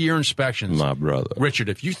once a year inspections? My brother. Richard,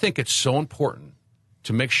 if you think it's so important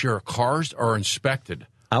to make sure cars are inspected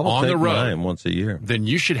I will on take the road mine once a year, then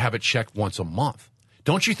you should have it checked once a month.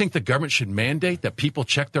 Don't you think the government should mandate that people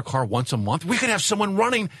check their car once a month? We could have someone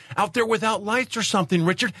running out there without lights or something,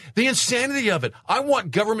 Richard. The insanity of it. I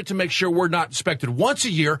want government to make sure we're not inspected once a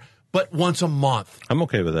year, but once a month. I'm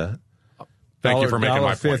okay with that. Thank you for making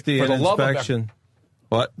my point. $1.50 an inspection.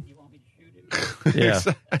 What? You want me to shoot it?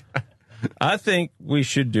 Yeah. I think we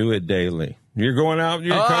should do it daily. You're going out in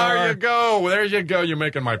your car. There you go. There you go. You're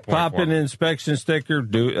making my point. Pop an inspection sticker,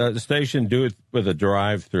 station, do it with a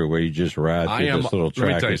drive-through where you just ride through this little track.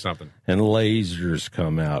 Let me tell you something. And lasers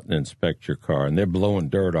come out and inspect your car, and they're blowing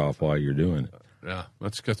dirt off while you're doing it. Yeah,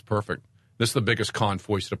 that's perfect. This is the biggest con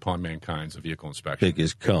foisted upon mankind, a vehicle inspection.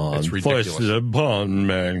 Biggest con it's ridiculous. Foisted upon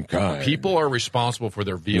mankind. People are responsible for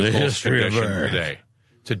their vehicle condition today.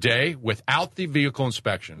 Today, without the vehicle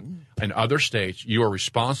inspection in other states, you are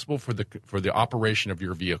responsible for the operation of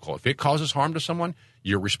your vehicle. If it causes harm to someone,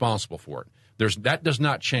 you're responsible for it. That does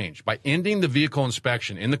not change. By ending the vehicle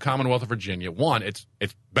inspection in the Commonwealth of Virginia, one, it's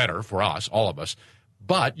better for us, all of us,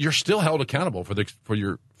 but you're still held accountable for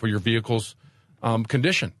your vehicle's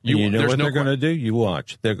condition. You know what they're going to do? You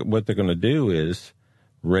watch. What they're going to do is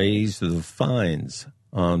raise the fines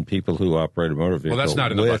on people who operate a motor vehicle. Well, that's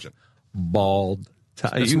not in the budget. Bald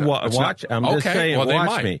It's you not- watch. not- I'm just okay, saying. well, they watch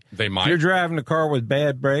might. me. They might. If you're driving a car with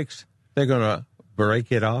bad brakes, they're going to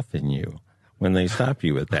break it off in you when they stop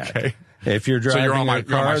you with that. Okay. If you're So driving you're on my- a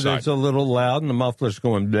you're on my car side. that's a little loud and the muffler's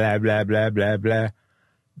going blah blah blah blah blah,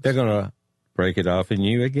 they're going to break it off in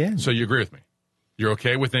you again. So you agree with me? You're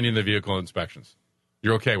okay with any of the vehicle inspections?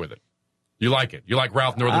 You're okay with it? You like it? You like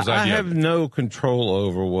Ralph Norther's I idea? have no control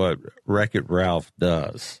over what Wreck-It Ralph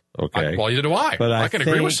does. Okay. Well, neither do I. But I I can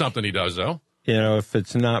agree with think- something he does, though. You know, if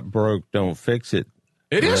it's not broke, don't fix it.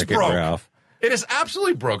 It is Wreck-It broke. Ralph. It is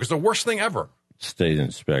absolutely broke. It's the worst thing ever. State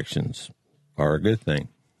inspections are a good thing.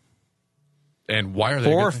 And why are they?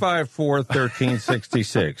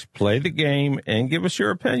 454-1366. Play the game and give us your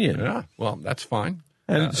opinion. Yeah, well, that's fine.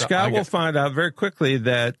 And Scott will find out very quickly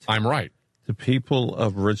that I'm right. The people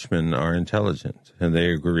of Richmond are intelligent, and they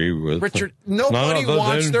agree with Richard. Nobody none other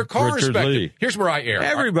wants than their car Richard inspected. Lee. Here's where I err.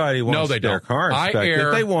 Everybody wants no, they their don't. car I inspected.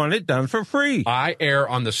 err, They want it done for free. I err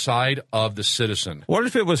on the side of the citizen. What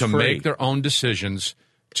if it was to free? make their own decisions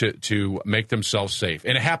to make themselves safe?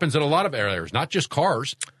 And it happens in a lot of areas, not just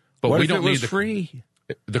cars. But What we if don't it was need free?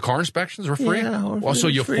 The car inspections are free. Yeah, what if well, it so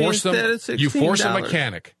was you free force them. instead of You force a $16?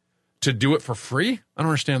 mechanic to do it for free. I don't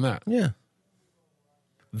understand that. Yeah,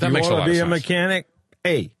 That you makes a want lot to be of a sense. mechanic?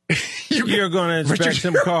 Hey, you're going to inspect Richard,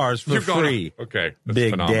 some cars for you're gonna- free. Okay, that's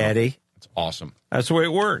Big phenomenal. Daddy. It's awesome. That's the way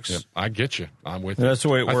it works. Yep, I get you. I'm with you. That's the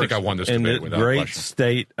way it works. I think I won this in debate the without great question.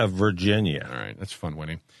 state of Virginia. All right, that's fun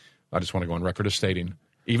winning. I just want to go on record as stating,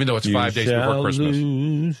 even though it's You 5 days before shall Christmas.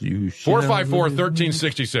 lose, you shall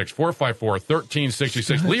 454-1366.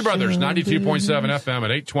 454-1366. Lee Brothers, 92.7 FM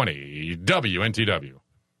at 820 WNTW.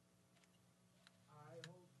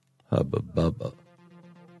 Hubba bubba.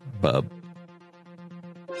 Bub.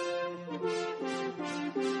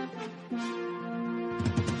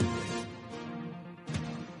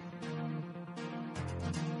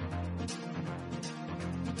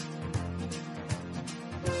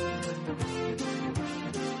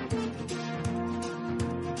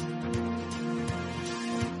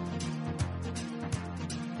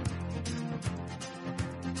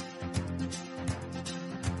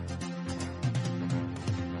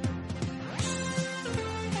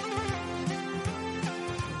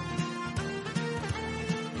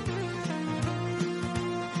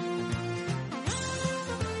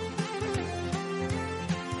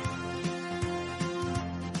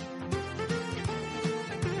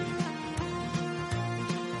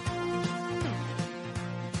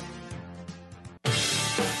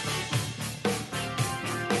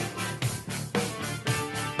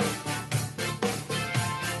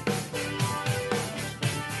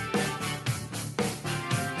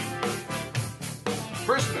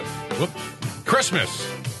 Christmas.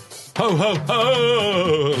 Christmas. Ho, ho,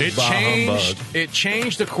 ho. It Bah, changed. humbug. It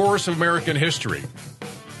changed the course of American history.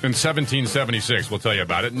 In 1776, we'll tell you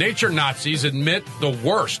about it. Nature Nazis admit the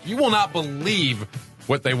worst. You will not believe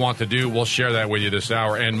what they want to do. We'll share that with you this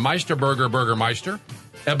hour. And Meisterburger Burgermeister,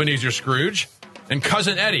 Ebenezer Scrooge, and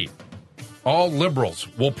Cousin Eddie, all liberals,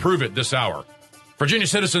 will prove it this hour. Virginia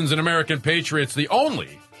citizens and American patriots, the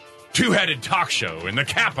only two-headed talk show in the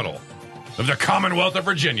capital of the Commonwealth of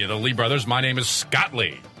Virginia, the Lee Brothers. My name is Scott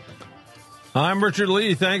Lee. I'm Richard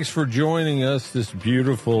Lee. Thanks for joining us this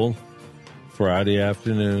beautiful Friday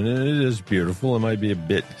afternoon. It is beautiful. It might be a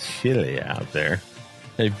bit chilly out there.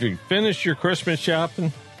 If you finished your Christmas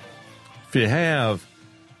shopping, if you have,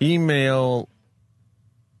 email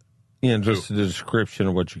just the description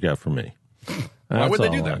of what you got for me. Why would they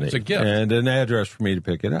That's do all that? I It's a need. gift. And an address for me to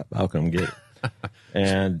pick it up. I'll come get it.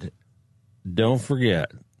 And don't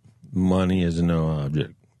forget, money is no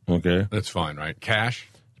object. Okay? That's fine, right? Cash?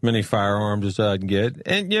 As many firearms as I can get.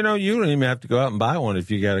 And, you don't even have to go out and buy one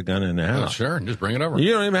if you got a gun in the Oh, house. sure. Just bring it over.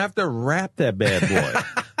 You don't even have to wrap that bad boy.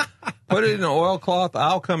 Put it in an oilcloth.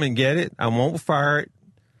 I'll come and get it. I won't fire it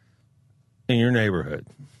in your neighborhood.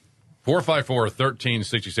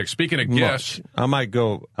 454-1366. Speaking of gifts, I might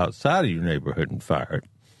go outside of your neighborhood and fire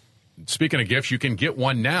it. speaking of gifts, you can get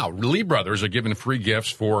one now. Lee Brothers are giving free gifts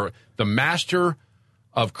for the Master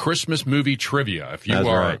of Christmas Movie Trivia. If you That's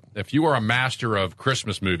are right. if you are a master of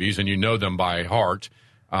Christmas movies and you know them by heart,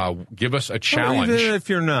 give us a challenge. Or even if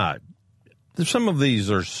you're not. Some of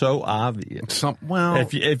these are so obvious.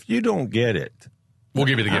 If you don't get it, we'll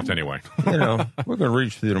give you the gift anyway. We're going to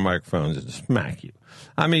reach through the microphones and smack you.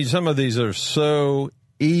 I mean, some of these are so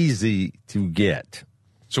easy to get.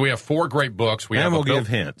 So we have 4 great books. And we'll give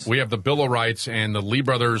hints. We have the Bill of Rights and the Lee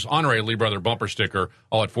Brothers, honorary Lee Brother bumper sticker,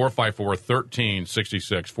 all at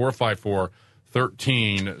 454-1366.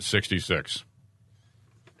 454-1366.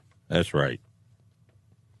 That's right.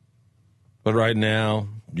 But right now,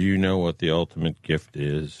 do you know what the ultimate gift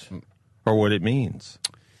is or what it means?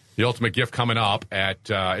 The ultimate gift coming up at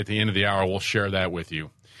the end of the hour. We'll share that with you.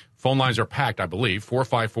 Phone lines are packed, I believe.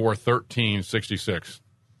 454-1366.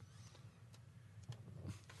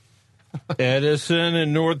 Edison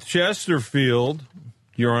and North Chesterfield.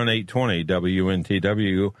 You're on 820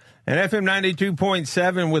 WNTW and FM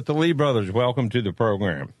 92.7 with the Lee Brothers. Welcome to the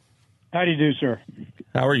program. How do you do, sir?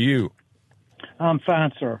 How are you? I'm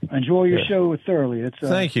fine, sir. Enjoy your show thoroughly. It's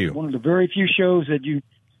Thank you. One of the very few shows that you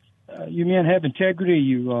men have integrity.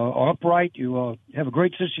 You are upright. You have a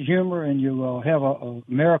great sense of humor, and you have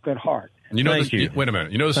America at heart. You know Thank this, you. Wait a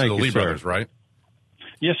minute. You know this is the Lee Brothers, right?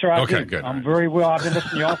 Yes, sir. I Okay, do. good. I'm very well. I've been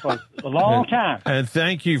listening to y'all for a long time. And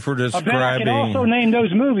thank you for I bet I describing. can also name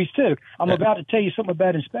those movies too. I'm about to tell you something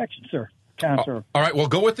about inspection, sir. Sir. All right, well,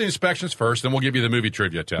 go with the inspections first, then we'll give you the movie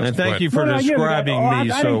trivia test. And thank you for describing me I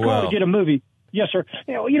so didn't call well. to get a movie. Yes, sir.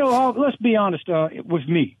 Let's be honest with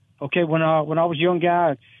me. Okay, when I was a young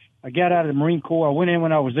guy, I got out of the Marine Corps. I went in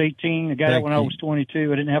when I was 18. I got out when I was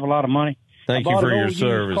 22. I didn't have a lot of money. Thank you for your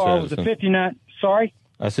service, car. It was a Edison. 59. Sorry?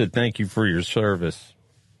 I said thank you for your service.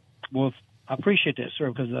 Well, I appreciate that, sir,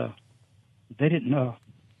 because they didn't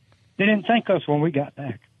thank us when we got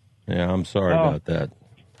back. Yeah, I'm sorry about that.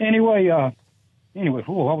 Anyway, I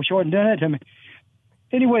wish you hadn't done that to me.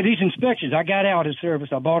 Anyway, these inspections, I got out of service.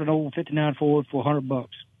 I bought an old 59 Ford for $100.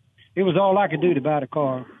 It was all I could do to buy the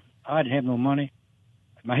car. I didn't have no money.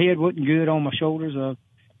 My head wasn't good on my shoulders.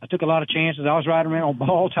 I took a lot of chances. I was riding around on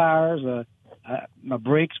ball tires. My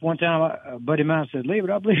brakes. One time, a buddy of mine said, "Lee,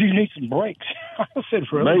 I believe you need some brakes." I said,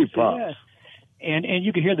 "Really?" He said, "Yes." And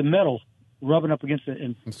you could hear the metal rubbing up against it.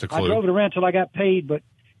 And I drove it around until I got paid. But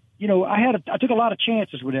I took a lot of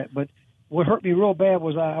chances with that. But what hurt me real bad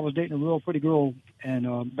was I was dating a real pretty girl,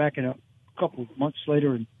 and back in a couple of months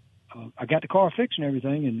later, and I got the car fixed and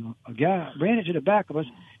everything, and a guy ran into the back of us,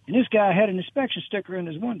 and this guy had an inspection sticker in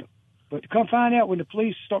his window. But to come find out, when the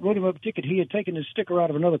police wrote him up a ticket, he had taken the sticker out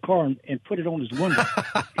of another car and put it on his window.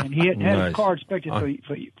 And he had had his car inspected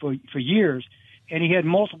for years, and he had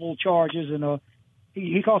multiple charges, and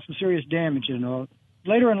he caused some serious damage. And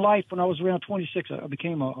later in life, when I was around 26, I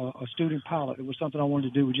became a student pilot. It was something I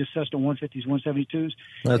wanted to do with just Cessna 150s, 172s.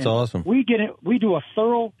 That's awesome. We do a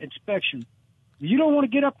thorough inspection. You don't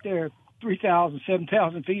want to get up there 3,000,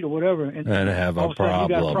 7,000 feet or whatever and have all a of a sudden you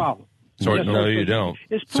got a problem. So no, you don't.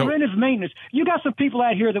 It's preventive maintenance. You got some people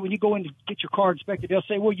out here that when you go in to get your car inspected, they'll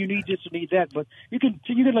say, "Well, you need this and need that," but you can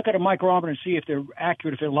look at a micrometer and see if they're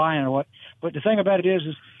accurate, if they're lying or what. But the thing about it is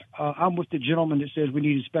I'm with the gentleman that says we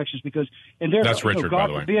need inspections because, and there's that's Richard, God by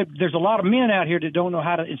the way. forbid, there's a lot of men out here that don't know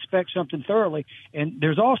how to inspect something thoroughly, and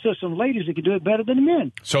there's also some ladies that can do it better than the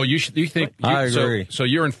men. So I agree. So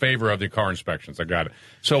you're in favor of the car inspections. I got it.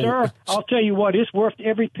 So, sir, I'll tell you what, it's worth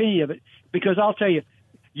every penny of it because I'll tell you.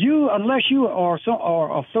 Unless you are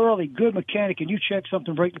a thoroughly good mechanic and you check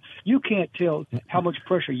something break, you can't tell how much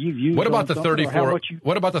pressure you've used. What about the 34?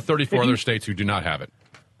 What about the 34 other states who do not have it?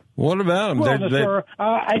 What about them? Well, sir,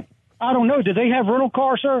 I don't know. Do they have rental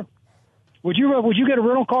cars, sir? Would you get a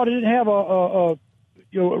rental car that didn't have a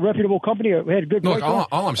reputable company or had good? Look,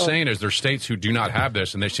 all I'm saying is there's states who do not have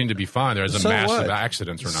this, and they seem to be fine. There's a massive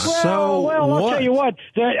accidents or not. Well, I'll tell you what.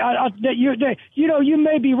 You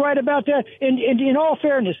may be right about that. And in all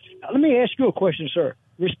fairness, let me ask you a question, sir,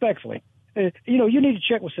 respectfully. You need to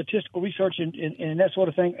check with statistical research and that sort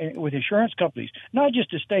of thing with insurance companies, not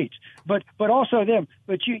just the states, but also them.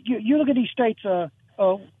 But you look at these states.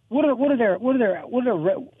 What are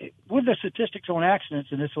their statistics on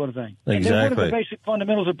accidents and this sort of thing? Exactly. And then what are the basic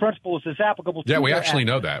fundamentals and principles that's applicable to we actually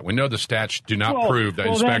know that. We know the stats do not prove that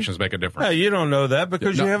inspections make a difference. You don't know that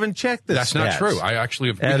because you haven't checked the That's stats. not true. I actually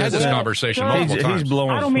have had this conversation multiple times. He's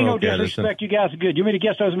blowing I don't mean no smoke, disrespect. You guys are good. You mean to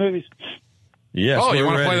guess those movies? Yes. Oh, you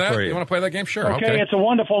want to play that? You want to play that game? Sure. Okay. It's a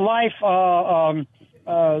Wonderful Life. Let's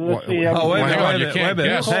see. Hang on. You can't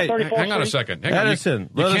guess. Hey, hang on a second. Edison,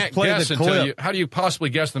 let us play the clip. How do you possibly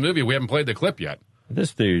guess the movie? We haven't played the clip yet.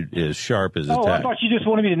 This dude is sharp as a tack. I thought you just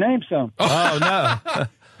wanted me to name some. Oh, no.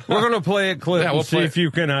 We're going to play a clip and see if you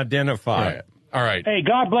can identify it. All right. Hey,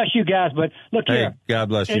 God bless you guys, but look here. God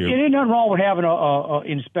bless you. It ain't nothing wrong with having an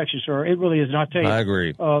inspection, sir. It really isn't. I'll tell you. I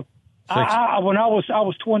agree. When I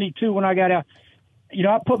was 22 when I got out,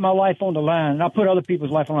 I put my life on the line, and I put other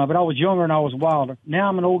people's life on the line, but I was younger and I was wilder. Now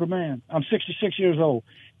I'm an older man. I'm 66 years old.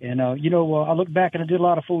 And, I look back and I did a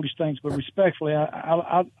lot of foolish things, but respectfully,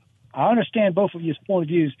 I understand both of your point of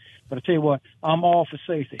views, but I tell you what, I'm all for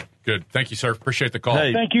safety. Good. Thank you, sir. Appreciate the call.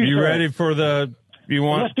 Hey, thank you, you sir. ready for you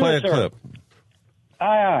want to play a clip?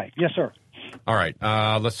 Aye. Yes, sir. All right.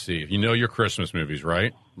 Let's see. You know your Christmas movies,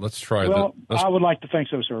 right? Let's try I would like to think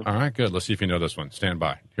so, sir. All right, good. Let's see if you know this one. Stand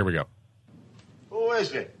by. Here we go. Who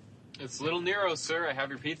is it? It's Little Nero, sir. I have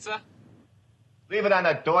your pizza. Leave it on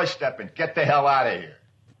the doorstep and get the hell out of here.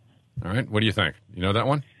 All right. What do you think? You know that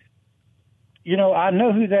one? You know, I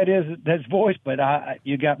know who that is, that's voice, but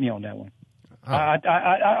you got me on that one.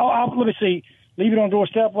 Oh. Let me see. Leave it on the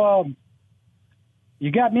doorstep.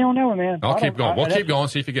 You got me on that one, man. I'll keep going. We'll keep going.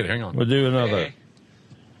 See if you get it. Hang on. We'll do another. Hey.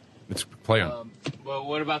 Let's play on. Well,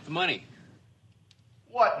 what about the money?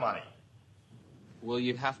 What money? Well,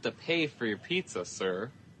 you'd have to pay for your pizza, sir.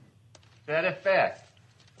 Very fair.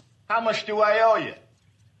 How much do I owe you?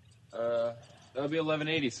 That'll be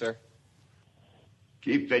 $11.80, sir.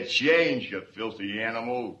 Keep the change, you filthy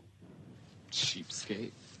animal.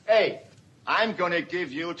 Cheapskate. Hey, I'm going to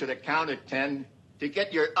give you to the count of 10 to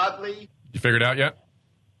get your ugly... You figured it out yet?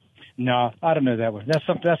 No, I don't know that one. That's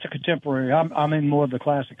a contemporary. I'm in more of the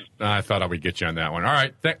classics. I thought I would get you on that one. All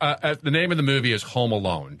right. The name of the movie is Home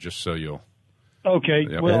Alone, just so you'll... Okay.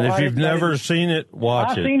 Yep. Well, And if you've never seen it,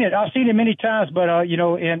 watch it. I've seen it many times, but Joe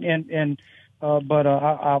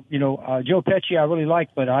Pesci I really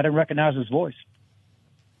like, but I didn't recognize his voice.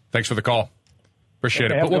 Thanks for the call.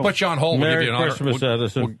 Appreciate Okay, it. We'll put you on hold. Merry Christmas,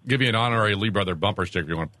 Edison. We'll give you an honorary Lee Brother bumper sticker if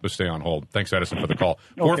you want to stay on hold. Thanks, Edison, for the call.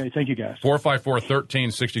 Okay, thank you, guys.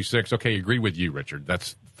 454-1366. Okay, agree with you, Richard.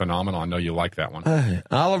 That's phenomenal. I know you like that one.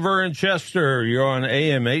 Oliver in Chester, you're on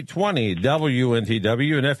AM 820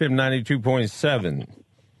 WNTW and FM 92.7.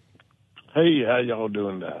 Hey, how y'all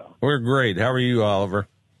doing now? We're great. How are you, Oliver?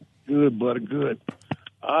 Good, buddy, good.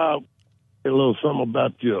 A little something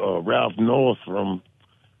about your Ralph Northam,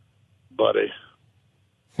 buddy.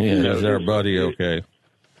 Yeah, is our buddy okay?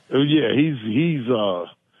 Yeah, he's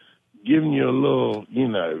giving you a little,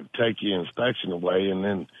 take your inspection away and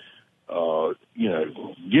then,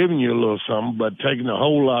 giving you a little something, but taking a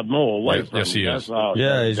whole lot more away from you. Yes, he is.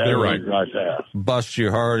 Yeah, he's that's right. Right there. Bust you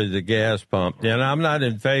hard at the gas pump. And I'm not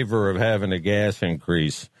in favor of having a gas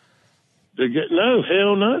increase. No,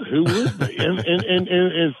 hell no. Who would be? and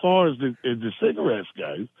as far as the cigarettes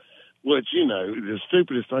go, which, the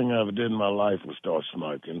stupidest thing I ever did in my life was start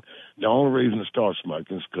smoking. The only reason to start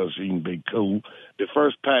smoking is because you can be cool. The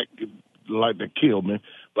first pack, they killed me,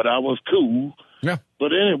 but I was cool. Yeah.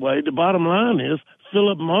 But anyway, the bottom line is,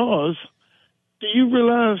 Philip Morris, do you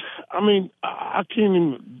realize, I can't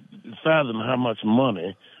even fathom how much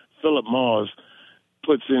money Philip Morris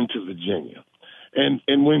puts into Virginia. And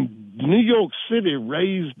when New York City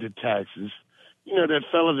raised the taxes, that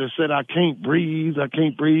fella that said, I can't breathe,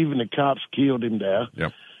 and the cops killed him there.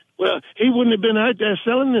 Yep. Well, he wouldn't have been out there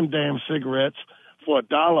selling them damn cigarettes for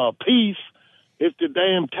 $1 a piece if the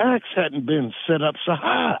damn tax hadn't been set up so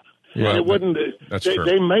high. Yeah, it wouldn't. That's true.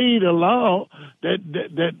 They made a law that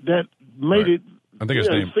made it I think his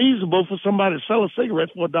name feasible for somebody to sell a cigarette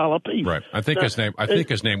for $1 a piece. Right. I think his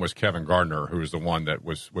name was Kevin Gardner, who was the one that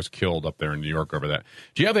was killed up there in New York over that.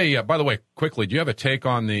 Do you have a by the way, quickly, do you have a take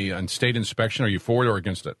on the state inspection? Are you for it or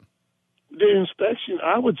against it? The inspection,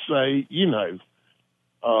 I would say,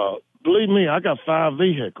 believe me, I got 5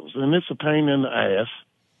 vehicles and it's a pain in the ass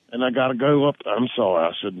and I got to go up. I'm sorry,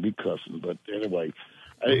 I shouldn't be cussing, but anyway,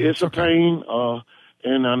 it's a pain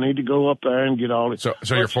and I need to go up there and get all it. So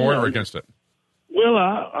you're for it or against it? Well,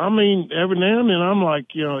 I mean, every now and then I'm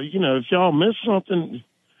like, if y'all miss something,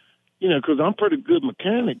 because I'm a pretty good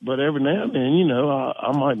mechanic, but every now and then,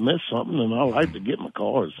 I might miss something, and I like to get my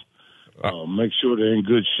cars, make sure they're in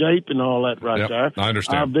good shape and all that there. I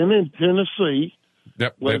understand. I've been in Tennessee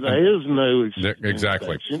where there is no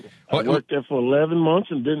exactly. inspection. I worked there for 11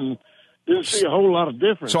 months and didn't see a whole lot of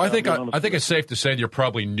difference. So I think it's safe to say that you're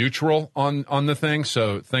probably neutral on the thing.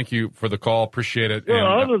 So thank you for the call. Appreciate it. Well,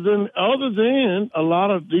 and, other than a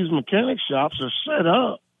lot of these mechanic shops are set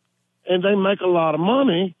up and they make a lot of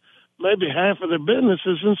money. Maybe half of their business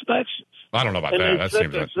is inspections. I don't know about and that. That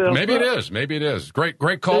seems maybe it is. Maybe it is. Great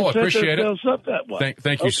call. Appreciate it. Up that way.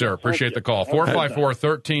 Thank you, sir. Appreciate the call.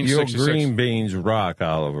 454-1366. Your green beans rock,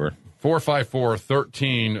 Oliver.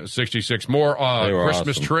 454-1366. More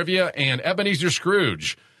Christmas trivia and Ebenezer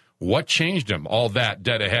Scrooge. What changed him? All that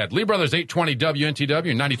dead ahead. Lee Brothers 820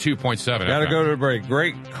 WNTW 92.7. Got to go to the break.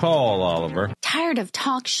 Great call, Oliver. Tired of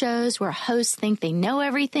talk shows where hosts think they know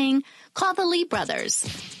everything? Call the Lee Brothers.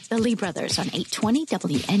 The Lee Brothers on 820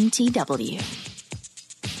 WNTW.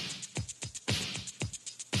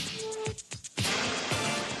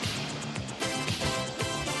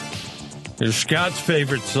 It's Scott's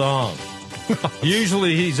favorite song.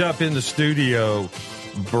 Usually he's up in the studio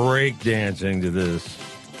breakdancing to this.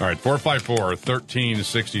 All right,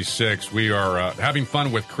 454-1366. We are having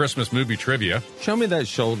fun with Christmas movie trivia. Show me that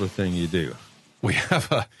shoulder thing you do. We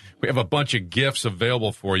have a bunch of gifts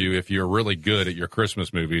available for you if you're really good at your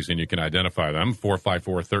Christmas movies and you can identify them.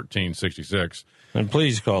 454-1366. And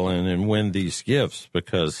please call in and win these gifts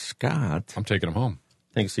because Scott, I'm taking them home.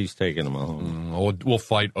 Thinks he's taking them home. We'll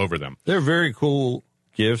fight over them. They're very cool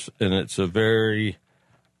gifts, and it's a very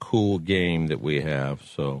cool game that we have.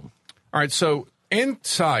 So, all right. So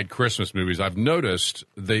inside Christmas movies, I've noticed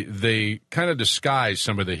they kind of disguise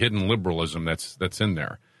some of the hidden liberalism that's in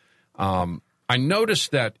there. I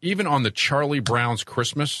noticed that even on the Charlie Brown's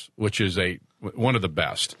Christmas, which is one of the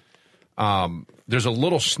best, there's a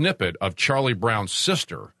little snippet of Charlie Brown's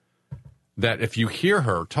sister that if you hear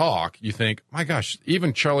her talk, you think, my gosh,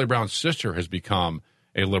 even Charlie Brown's sister has become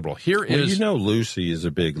a liberal. Lucy is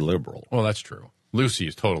a big liberal. Well, that's true. Lucy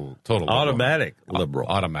is total automatic liberal.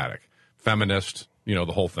 Automatic. Feminist, the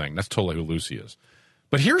whole thing. That's totally who Lucy is.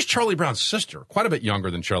 But here's Charlie Brown's sister, quite a bit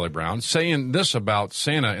younger than Charlie Brown, saying this about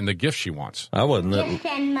Santa and the gift she wants. I wasn't. Gifts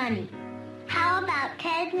and money. How about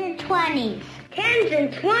 10s and 20s? 10s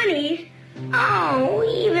and 20s? Oh,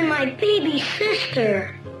 even my baby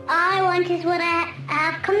sister. All I want is what I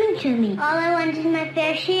have coming to me. All I want is my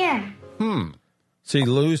fair share. See,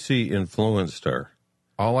 Lucy influenced her.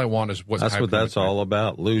 All I want is that's what that's all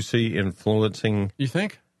about. Lucy influencing. You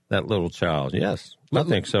think? That little child. Yes, I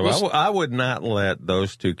think so. I would not let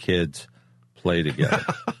those two kids play together.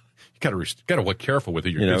 You got to be careful with who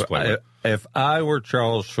your kids play with. If I were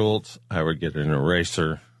Charles Schultz, I would get an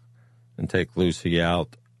eraser and take Lucy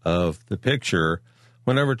out of the picture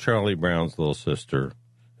whenever Charlie Brown's little sister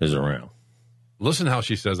is around. Listen how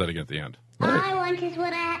she says that again at the end. All I want is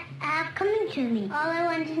what I have coming to me. All I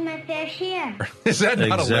want is my fair share. Is that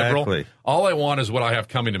not a liberal? All I want is what I have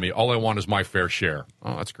coming to me. All I want is my fair share.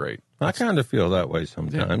 Oh, that's great. I kind of feel that way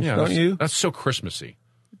sometimes, don't you? That's so Christmassy.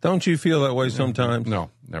 Don't you feel that way sometimes? No,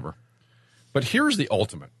 never. But here's the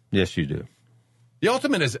ultimate. Yes, you do. The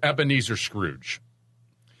ultimate is Ebenezer Scrooge.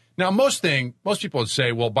 Now, most people would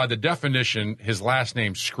say, well, by the definition, his last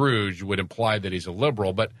name Scrooge would imply that he's a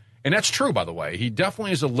liberal. And that's true, by the way. He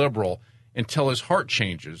definitely is a liberal until his heart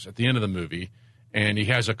changes at the end of the movie, and he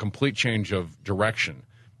has a complete change of direction.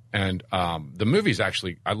 And the movie's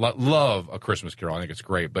actually, I love A Christmas Carol. I think it's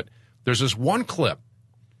great. But there's this one clip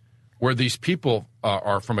where these people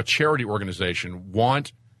are from a charity organization,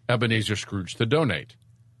 want Ebenezer Scrooge to donate.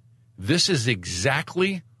 This is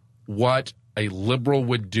exactly what a liberal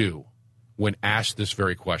would do when asked this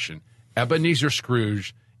very question. Ebenezer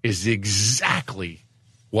Scrooge is exactly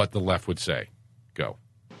what the left would say. Go.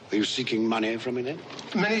 Are you seeking money from me then?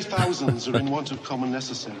 Many thousands are in want of common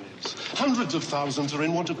necessaries. Hundreds of thousands are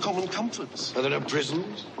in want of common comforts. Are there no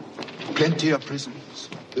prisons? Plenty of prisons.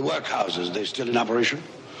 The workhouses, they still in operation?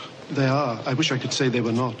 They are. I wish I could say they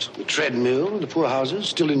were not. The treadmill, the poorhouses,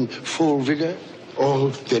 still in full vigor? All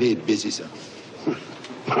very busy, sir.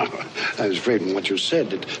 I was afraid from what you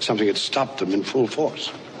said that something had stopped them in full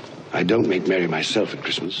force. I don't make merry myself at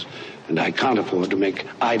Christmas, and I can't afford to make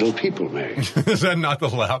idle people merry. Is that not the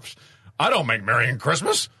left? I don't make merry in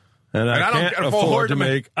Christmas. And I can't afford to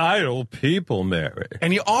make idle people merry.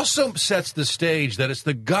 And he also sets the stage that it's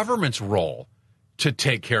the government's role to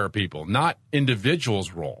take care of people, not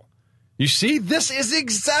individuals' role. You see, this is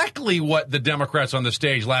exactly what the Democrats on the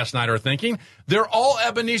stage last night are thinking. They're all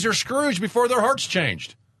Ebenezer Scrooge before their hearts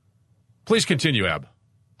changed. Please continue, Eb.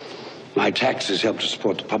 My taxes help to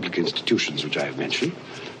support the public institutions which I have mentioned,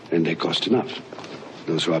 and they cost enough.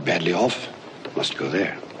 Those who are badly off must go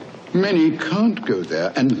there. Many can't go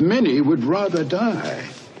there, and many would rather die.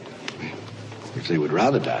 If they would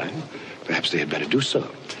rather die, perhaps they had better do so,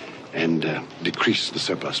 and decrease the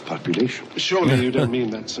surplus population. Surely you don't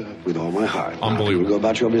mean that, sir. With all my heart. Unbelievable. Now, go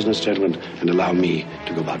about your business, gentlemen, and allow me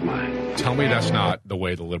to go about mine. Tell me that's not the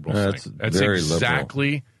way the liberals think. That's very exactly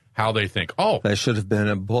liberal. How they think. Oh, that should have been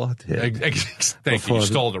aborted. Thank you. You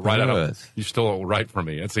stole it right out of. You stole it right from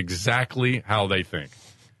me. That's exactly how they think.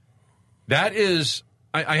 That is,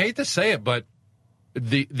 I hate to say it, but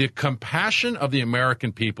the compassion of the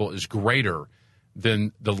American people is greater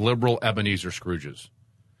than the liberal Ebenezer Scrooges.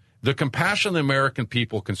 The compassion of the American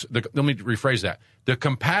people, let me rephrase that. The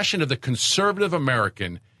compassion of the conservative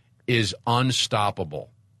American is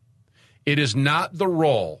unstoppable. It is not the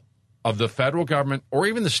role of the federal government or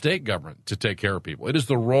even the state government to take care of people. It is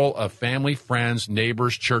the role of family, friends,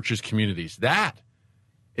 neighbors, churches, communities. That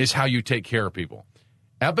is how you take care of people.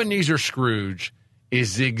 Ebenezer Scrooge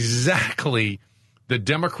is exactly the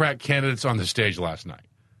Democrat candidates on the stage last night.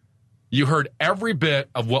 You heard every bit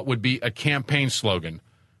of what would be a campaign slogan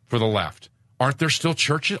for the left. Aren't there still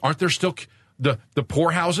churches? Aren't there still the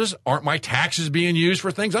poorhouses? Aren't my taxes being used for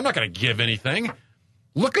things? I'm not going to give anything.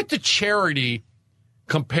 Look at the charity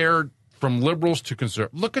compared from liberals to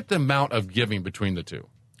conservatives. Look at the amount of giving between the two.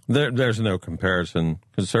 There's no comparison.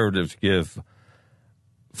 Conservatives give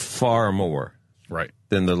far more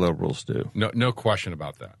than the liberals do. No question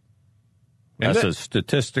about that. That's a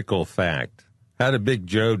statistical fact. How did Big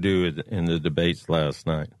Joe do it in the debates last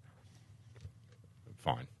night?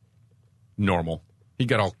 Fine. Normal. He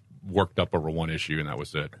got all worked up over one issue, and that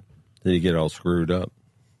was it. Did he get all screwed up?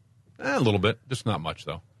 A little bit. Just not much,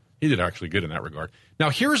 though. He did actually good in that regard. Now,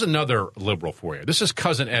 here's another liberal for you. This is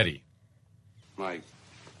Cousin Eddie. My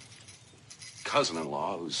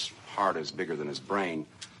cousin-in-law, whose heart is bigger than his brain.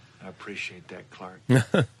 I appreciate that, Clark.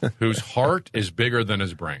 Whose heart is bigger than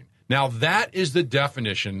his brain. Now, that is the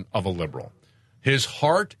definition of a liberal. His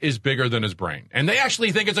heart is bigger than his brain. And they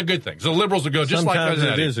actually think it's a good thing. So the liberals will go just like Cousin Eddie.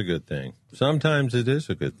 Sometimes it is a good thing. Sometimes it is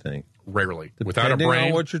a good thing. Rarely. Depending Without a brain.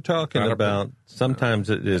 on what you're talking about, sometimes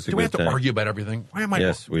it is a good thing. Do we have to argue about everything? Why am I?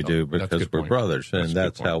 Yes, we do, because we're brothers, and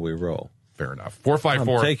that's how we roll. Fair enough.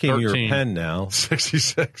 454 I'm taking 13, your pen now.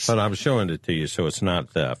 66. But I'm showing it to you, so it's not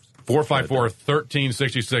theft.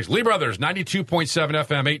 454-1366. Lee Brothers, 92.7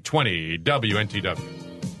 FM, 820 WNTW.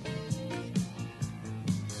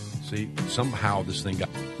 See, somehow this thing got...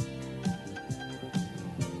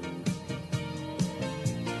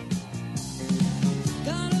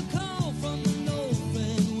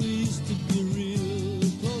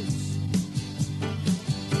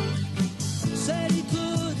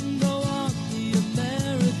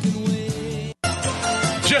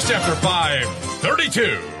 Just after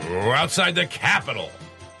 5:32, outside the capital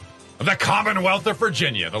of the Commonwealth of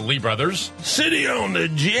Virginia, the Lee Brothers. City on the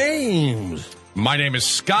James. My name is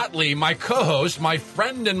Scott Lee, my co-host, my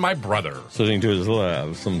friend, and my brother. Sitting to his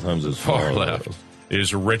left, sometimes his far left,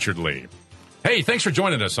 is Richard Lee. Hey, thanks for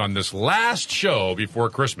joining us on this last show before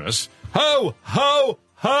Christmas. Ho, ho,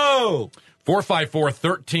 ho!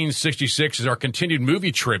 454-1366 is our continued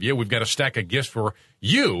movie trivia. We've got a stack of gifts for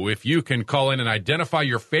you. If you can call in and identify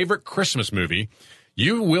your favorite Christmas movie,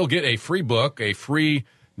 you will get a free book, a free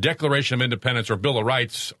Declaration of Independence or Bill of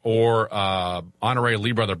Rights or honorary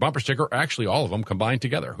Lee Brother bumper sticker, or actually all of them combined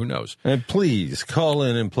together. Who knows? And please call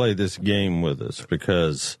in and play this game with us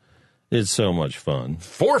because it's so much fun.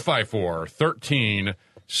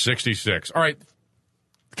 454-1366. All right.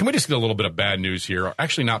 Can we just get a little bit of bad news here?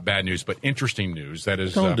 Actually, not bad news, but interesting news. That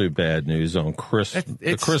is, don't do bad news on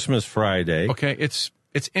Christmas Friday. Okay, it's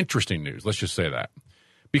interesting news. Let's just say that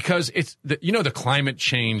because it's the climate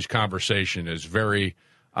change conversation is very.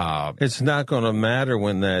 It's not going to matter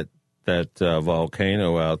when that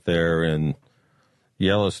volcano out there in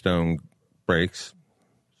Yellowstone breaks.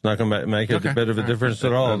 It's not going to make a bit of a difference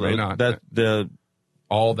at all. The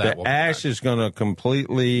ash is going to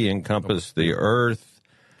completely encompass the earth.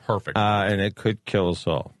 Perfect. And it could kill us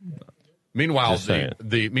all. Meanwhile,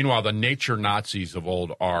 the nature Nazis of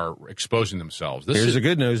old are exposing themselves. Here's the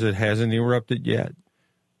good news. It hasn't erupted yet.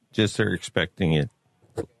 Just they're expecting it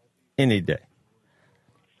any day.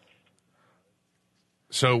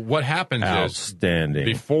 So what happens is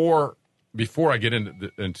before I get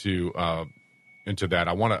into that,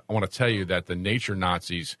 I want to tell you that the nature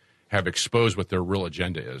Nazis have exposed what their real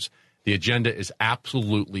agenda is. The agenda is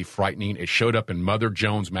absolutely frightening. It showed up in Mother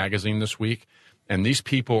Jones magazine this week, and these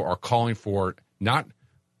people are calling for not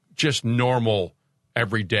just normal,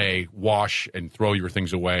 everyday wash and throw your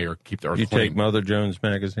things away or keep the earth clean. You take Mother Jones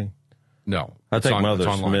magazine? No. I take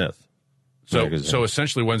Mother Smith. So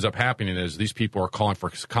essentially what ends up happening is these people are calling for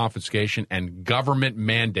confiscation and government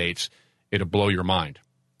mandates. It'll blow your mind.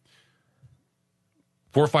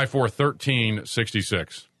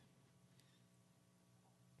 454-1366.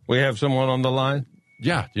 We have someone on the line?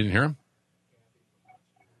 Yeah. You didn't hear him?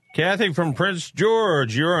 Kathy from Prince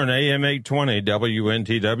George. You're on AM 820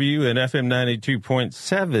 WNTW and FM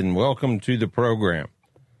 92.7. Welcome to the program.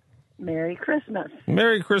 Merry Christmas.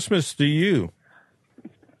 Merry Christmas to you.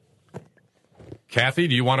 Kathy,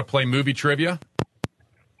 do you want to play movie trivia?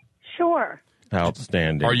 Sure.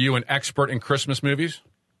 Outstanding. Are you an expert in Christmas movies?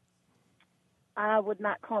 I would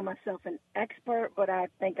not call myself an expert, but I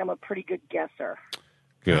think I'm a pretty good guesser.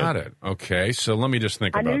 Good. Got it. Okay, so let me just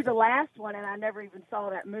think about it. I knew the last one, and I never even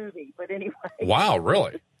saw that movie, but anyway. Wow,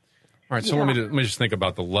 really? All right, so let me just think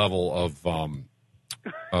about the level of I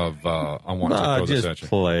want to throw this at you. Just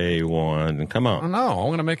play one. Come on. Oh, no, I'm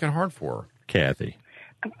going to make it hard for her. Kathy.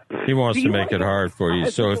 He wants to make it hard for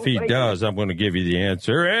you, so if he does, I'm going to give you the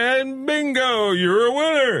answer, and bingo, you're a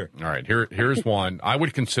winner. All right, here's one. I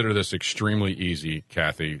would consider this extremely easy,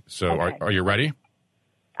 Kathy. So Okay. are you ready?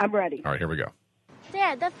 I'm ready. All right, here we go.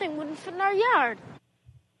 Dad, that thing wouldn't fit in our yard.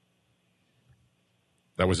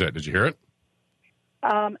 That was it. Did you hear it?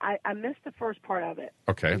 I missed the first part of it.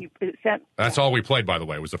 Okay. That's all we played, by the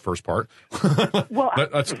way, was the first part. Well,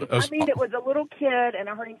 I mean, it was a little kid, and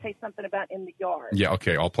I heard him say something about in the yard. Yeah,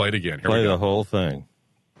 okay, I'll play it again. Here Play we go. the whole thing.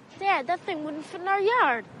 Dad, that thing wouldn't fit in our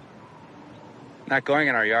yard. Not going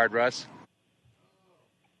in our yard, Russ.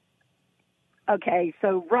 Okay,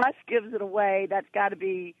 so Russ gives it away. That's got to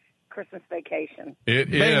be Christmas Vacation.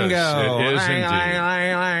 It is. Bingo. It is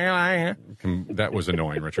indeed. That was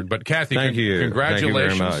annoying, Richard. But Kathy, Thank you.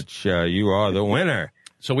 Congratulations. Thank you very much. You are the winner.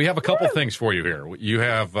 So we have a couple things for you here. You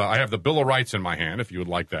have I have the Bill of Rights in my hand, if you would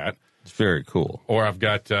like that. It's very cool. Or I've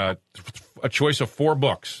got a choice of 4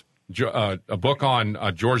 books. A book on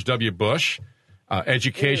George W. Bush,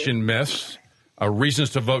 Education Myths,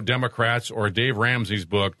 Reasons to Vote Democrats, or Dave Ramsey's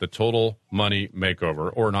book, The Total Money Makeover,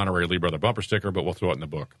 or an honorary Lee Brother bumper sticker, but we'll throw it in the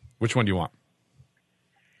book. Which one do you want?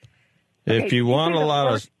 If you want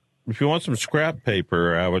if you want some scrap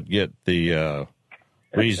paper, I would get the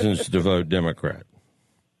Reasons to Vote Democrat.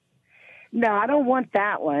 No, I don't want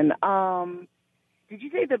that one. Did you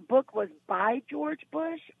say the book was by George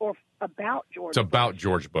Bush or about George It's about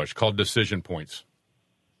George Bush, called Decision Points.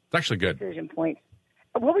 It's actually good. Decision Points.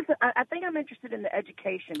 What was I think I'm interested in the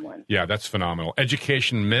education one. Yeah, that's phenomenal.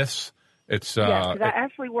 Education Myths. It's because I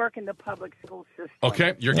actually work in the public school system.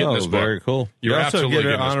 Okay, you're getting this book. Very cool. You're you also absolutely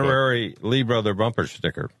get an getting this book. honorary Lee Brother bumper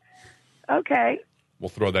sticker. Okay. We'll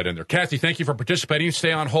throw that in there. Kathy, thank you for participating.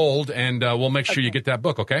 Stay on hold, and we'll make sure you get that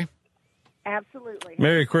book, okay? Absolutely.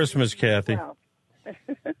 Merry Christmas, Kathy. Well.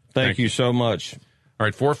 Thank you so much. All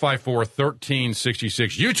right,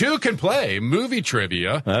 454-1366. You too can play movie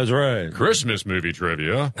trivia. That's right. Christmas movie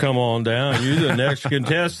trivia. Come on down. You're the next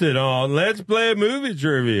contestant on Let's Play Movie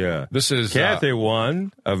Trivia. This is Kathy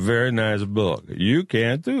won a very nice book. You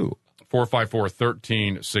can too.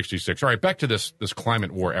 454-1366. All right, back to this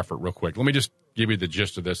climate war effort real quick. Let me just give you the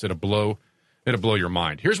gist of this. It'll blow your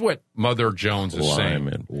mind. Here's what Mother Jones is saying.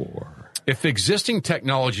 Climate war. If existing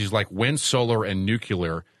technologies like wind, solar, and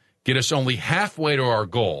nuclear get us only halfway to our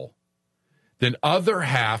goal, then other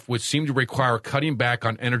half would seem to require cutting back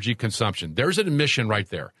on energy consumption. There's an admission right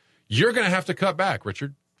there. You're going to have to cut back,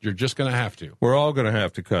 Richard. You're just going to have to. We're all going to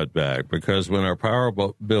have to cut back because when our power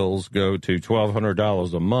bills go to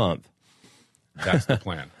 $1,200 a month, that's the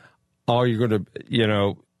plan. All you're going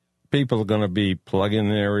to, people are going to be plugging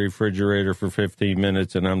their refrigerator for 15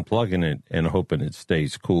 minutes and unplugging it and hoping it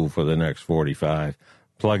stays cool for the next 45.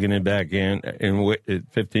 Plugging it back in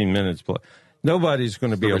 15 minutes. Nobody's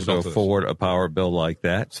going to be able to afford a power bill like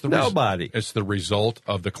that. Nobody. It's the result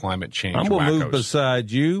of the climate change. I'm going to move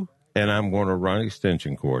beside you, and I'm going to run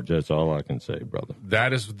extension cords. That's all I can say, brother.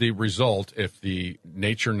 That is the result if the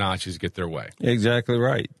nature Nazis get their way. Exactly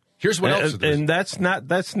right. Here's what else. And that's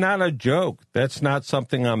not a joke. That's not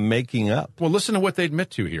something I'm making up. Well, listen to what they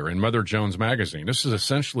admit to here in Mother Jones magazine. This is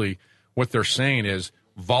essentially what they're saying is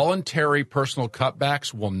voluntary personal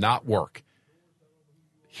cutbacks will not work.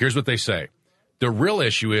 Here's what they say. The real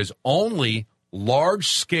issue is only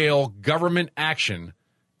large-scale government action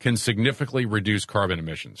can significantly reduce carbon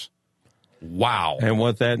emissions. Wow. And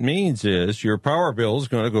what that means is your power bill is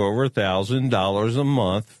going to go over $1,000 a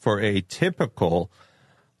month for a typical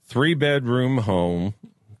 3-bedroom home,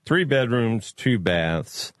 3 bedrooms, 2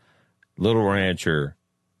 baths, Little Rancher,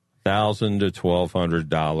 $1,000 to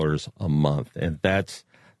 $1,200 a month. And that's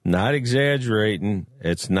not exaggerating.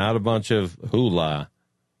 It's not a bunch of hula.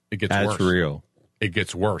 It gets That's worse. real. It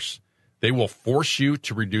gets worse. They will force you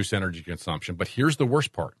to reduce energy consumption. But here's the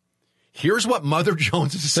worst part. Here's what Mother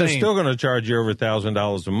Jones is saying. They're still going to charge you over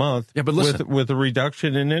 $1,000 a month. Yeah, but listen, with a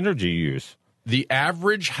reduction in energy use. The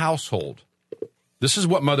average household, this is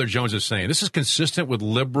what Mother Jones is saying. This is consistent with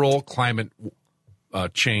liberal climate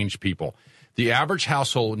change people. The average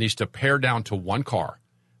household needs to pare down to 1 car.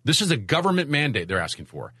 This is a government mandate they're asking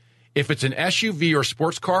for. If it's an SUV or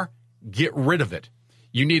sports car, get rid of it.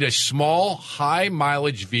 You need a small,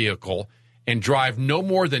 high-mileage vehicle and drive no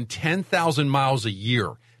more than 10,000 miles a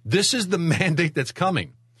year. This is the mandate that's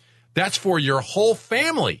coming. That's for your whole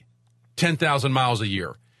family, 10,000 miles a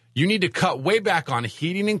year. You need to cut way back on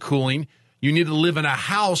heating and cooling. You need to live in a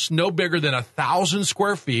house no bigger than 1,000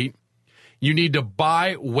 square feet. You need to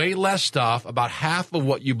buy way less stuff, about half of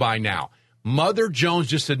what you buy now. Mother Jones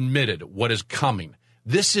just admitted what is coming.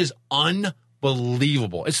 This is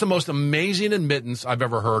unbelievable. It's the most amazing admittance I've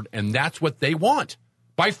ever heard, and that's what they want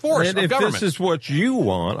by force and of if government. This is what you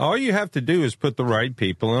want, all you have to do is put the right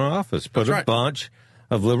people in office. Put a bunch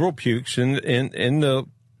of liberal pukes in the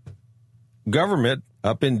government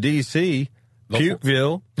up in D.C.,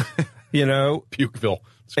 Pukeville, Pukeville.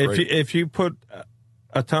 If you put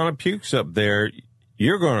a ton of pukes up there,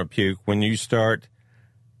 you're going to puke when you start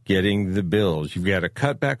getting the bills. You've got to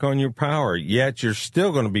cut back on your power, yet you're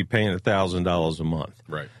still going to be paying $1,000 a month.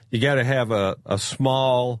 Right. You got to have a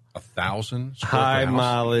small, 1,000 high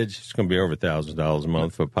mileage. It's going to be over $1,000 a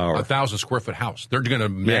month for power. 1,000 square foot house. They're going to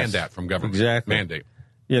mandate from government. Exactly. Mandate.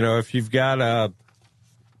 You know, if you've got a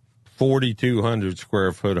 4,200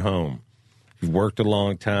 square foot home, you've worked a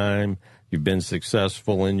long time, you've been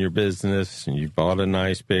successful in your business, and you've bought a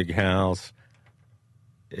nice big house,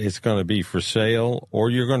 it's going to be for sale, or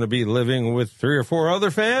you're going to be living with 3 or 4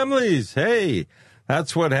 other families. Hey,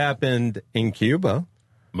 that's what happened in Cuba.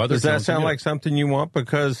 Does that sound like something you want?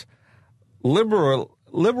 Because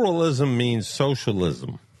liberalism means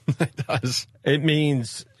socialism. It does. It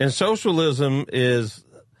means, and socialism is,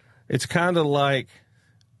 it's kind of like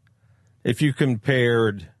if you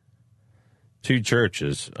compared two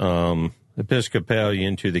churches,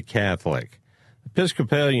 Episcopalian to the Catholic.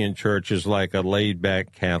 Episcopalian church is like a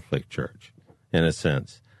laid-back Catholic church, in a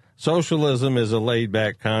sense. Socialism is a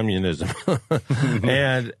laid-back communism.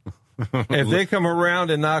 And if they come around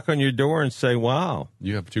and knock on your door and say, wow.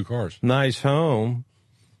 You have 2 cars. Nice home.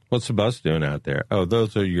 What's the bus doing out there? Oh,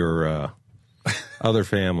 those are your other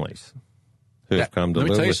families who have come to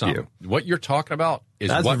live with you. What you're talking about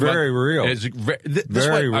is very real. This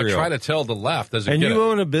very what real. I try to tell the left. And you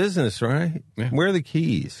own a business, right? Yeah. Where are the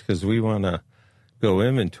keys? Because we want to go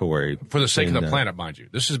inventory. For the sake of the planet, mind you.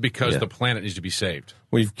 This is because the planet needs to be saved.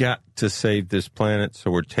 We've got to save this planet,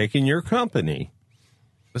 so we're taking your company.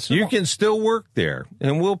 You can still work there,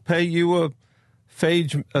 and we'll pay you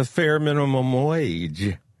a fair minimum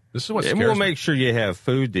wage. This is what scares me. And we'll me. make sure you have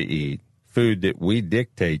food to eat, food that we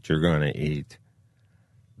dictate you're going to eat.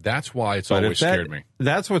 That's why it's always scared me.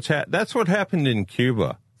 That's what happened in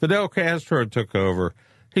Cuba. Fidel Castro took over.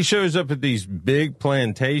 He shows up at these big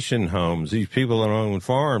plantation homes, these people that own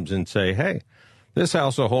farms, and say, hey, this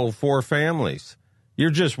house will hold 4 families.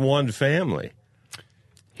 You're just one family.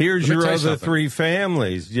 Here's your other 3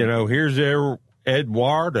 families. You know, here's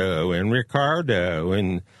Eduardo and Ricardo.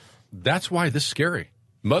 And that's why this is scary.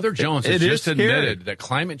 Mother Jones has just admitted that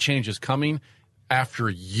climate change is coming after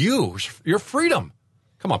your freedom.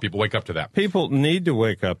 Come on, people, wake up to that. People need to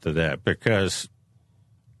wake up to that because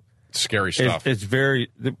scary stuff.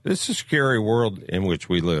 It's a scary world in which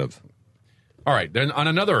we live. All right. Then on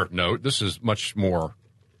another note, this is much more.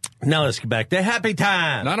 Now let's get back to happy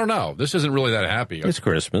time. I don't know. This isn't really that happy. It's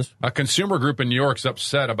Christmas. A consumer group in New York is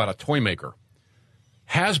upset about a toy maker.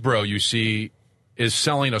 Hasbro, you see, is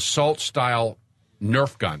selling assault-style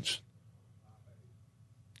Nerf guns.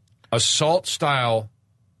 Assault-style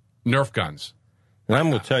Nerf guns. And I'm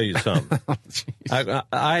going to tell you something.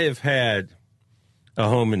 I have had a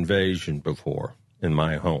home invasion before in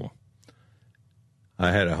my home.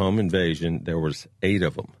 I had a home invasion. There was 8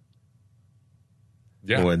 of them.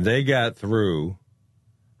 Yeah. And when they got through,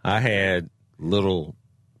 I had little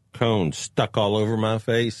cones stuck all over my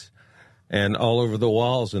face and all over the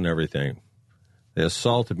walls and everything. They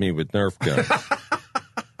assaulted me with Nerf guns.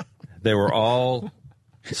 They were all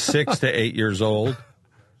 6 to 8 years old.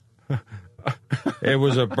 It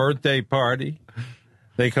was a birthday party.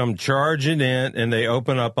 They come charging in, and they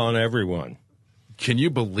open up on everyone. Can you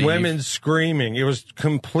believe? Women screaming. It was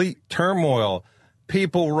complete turmoil.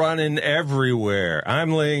 People running everywhere.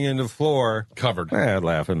 I'm laying in the floor. Covered. I'd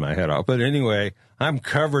laughing my head off. But anyway, I'm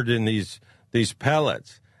covered in these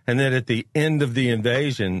pellets. And then at the end of the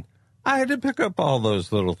invasion, I had to pick up all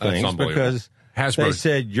those little things because they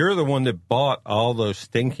said, you're the one that bought all those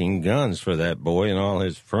stinking guns for that boy and all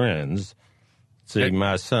his friends. See,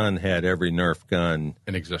 my son had every Nerf gun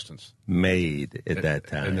in existence made at that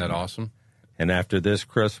time. Isn't that awesome? And after this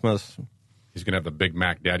Christmas, he's going to have the Big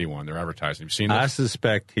Mac Daddy one. They're advertising. Have you seen this? I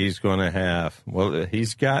suspect he's going to have,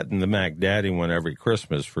 he's gotten the Mac Daddy one every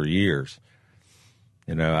Christmas for years.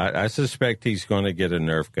 You know, I suspect he's going to get a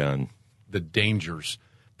Nerf gun. The dangers.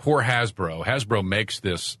 Poor Hasbro. Hasbro makes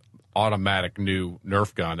this automatic new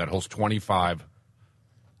Nerf gun that holds 25,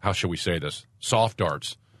 how should we say this, soft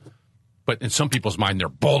darts. But in some people's mind, they're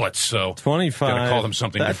bullets, so 25. Got to call them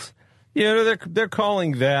something different. You know, they're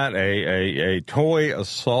calling that a toy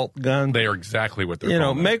assault gun. They are exactly what they're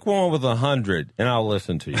calling it. Make one with 100, and I'll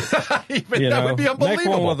listen to you. That would be unbelievable. Make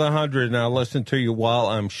one with 100, and I'll listen to you while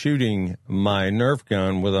I'm shooting my Nerf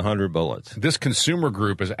gun with 100 bullets. This consumer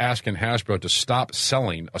group is asking Hasbro to stop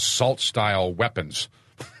selling assault-style weapons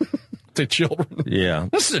to children. Yeah.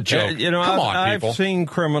 This is a joke. You know, Come on, people. I've seen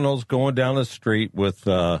criminals going down the street with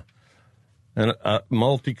a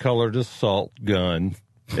multicolored assault gun.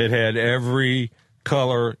 It had every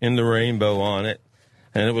color in the rainbow on it,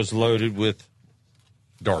 and it was loaded with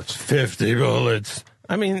darts. 50 bullets.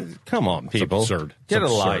 I mean, come on, people. It's absurd. Get a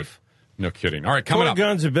life. No kidding. All right, coming Toy up.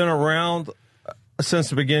 guns have been around since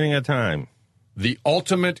the beginning of time. The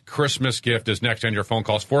ultimate Christmas gift is next on your phone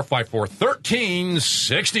calls,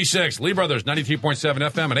 454-1366. Lee Brothers, 92.7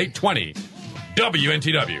 FM and 820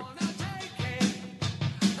 WNTW.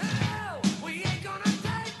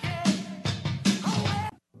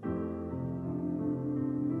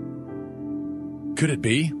 Could it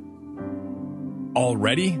be?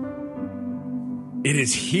 Already? It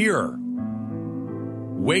is here.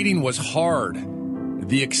 Waiting was hard.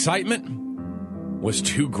 The excitement was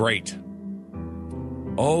too great.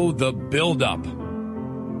 Oh, the buildup.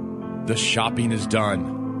 The shopping is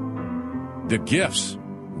done. The gifts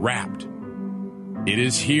wrapped. It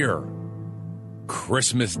is here.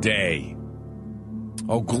 Christmas Day.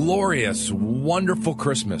 Oh, glorious, wonderful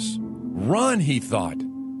Christmas. Run, he thought.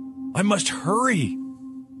 I must hurry.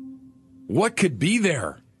 What could be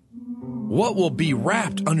there? What will be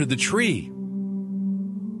wrapped under the tree?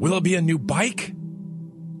 Will it be a new bike?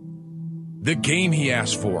 The game he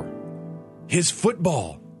asked for. His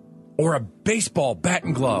football or a baseball bat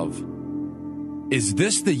and glove. Is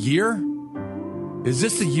this the year? Is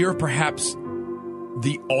this the year perhaps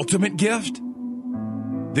the ultimate gift?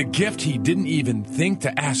 The gift he didn't even think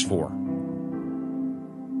to ask for.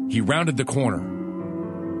 He rounded the corner,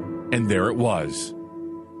 and there it was.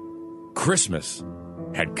 Christmas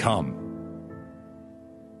had come.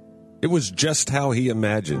 It was just how he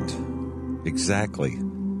imagined. Exactly.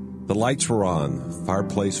 The lights were on,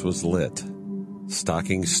 fireplace was lit,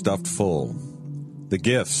 stockings stuffed full. The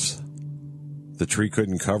gifts, the tree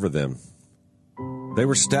couldn't cover them. They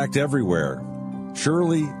were stacked everywhere.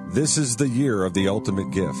 Surely this is the year of the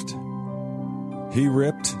ultimate gift. He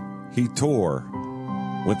ripped, he tore,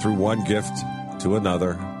 went through one gift to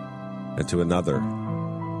another and to another.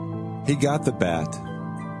 He got the bat,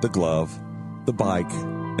 the glove, the bike,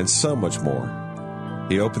 and so much more.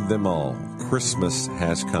 He opened them all. Christmas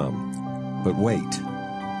has come. But wait,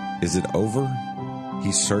 is it over?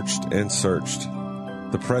 He searched and searched.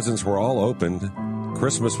 The presents were all opened.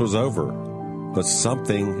 Christmas was over. But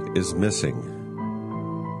something is missing.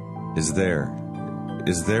 Is there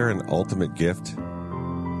an ultimate gift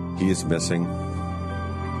he is missing?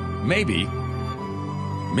 Maybe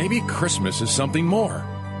Christmas is something more.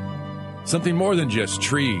 Something more than just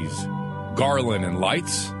trees, garland, and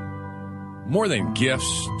lights. More than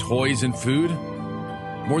gifts, toys, and food.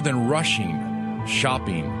 More than rushing,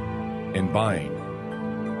 shopping, and buying.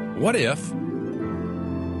 What if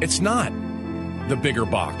it's not the bigger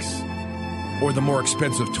box or the more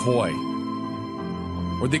expensive toy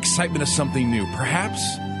or the excitement of something new? Perhaps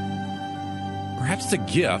the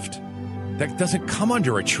gift that doesn't come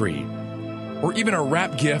under a tree or even a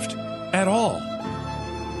wrap gift at all.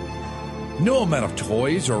 No amount of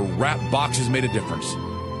toys or wrap boxes made a difference.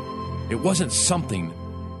 It wasn't something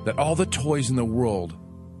that all the toys in the world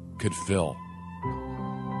could fill.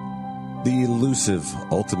 The elusive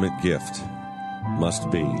ultimate gift must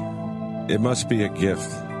be. It must be a gift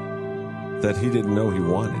that he didn't know he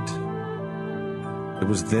wanted. It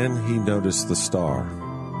was then he noticed the star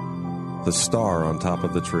on top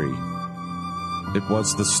of the tree. It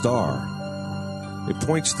was the star. It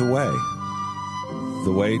points the way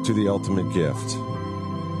to the ultimate gift.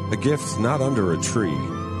 A gift not under a tree,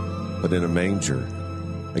 but in a manger.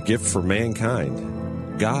 A gift for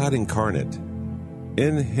mankind, God incarnate.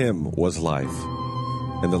 In him was life,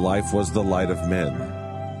 and the life was the light of men.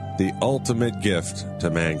 The ultimate gift to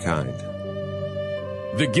mankind.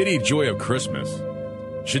 The giddy joy of Christmas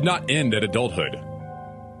should not end at adulthood.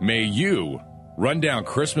 May you run down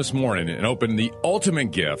Christmas morning and open the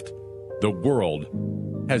ultimate gift the world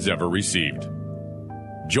has ever received.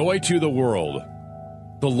 Joy to the world.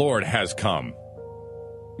 The Lord has come.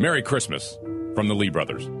 Merry Christmas from the Lee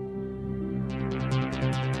Brothers.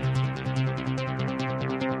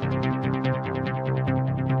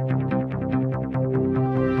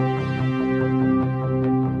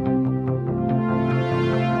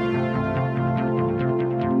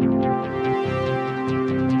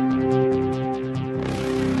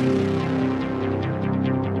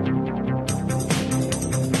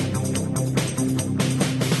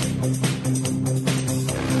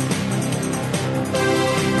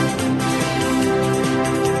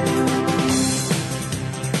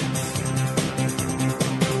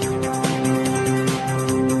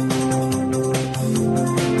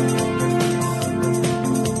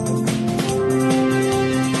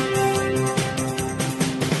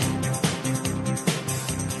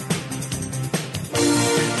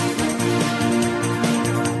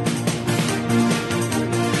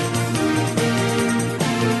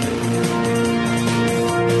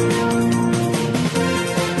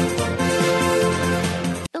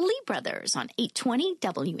 Brothers on 820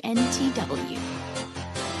 WNTW.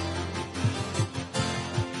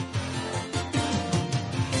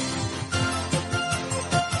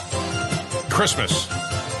 Christmas,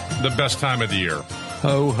 the best time of the year.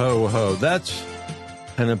 Ho, ho, ho. That's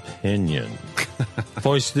an opinion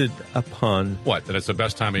foisted upon what? That it's the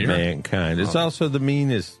best time of year? Mankind. It's also the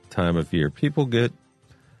meanest time of year. People get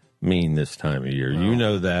mean this time of year. You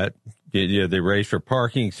know that. Yeah, they race for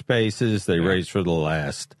parking spaces. They race for the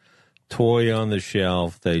last toy on the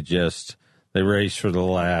shelf. They race for the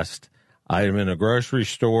last item in a grocery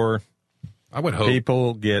store. I would hope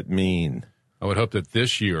people get mean. I would hope that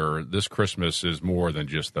this year, this Christmas, is more than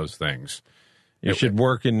just those things. You should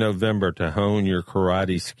work in November to hone your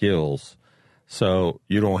karate skills so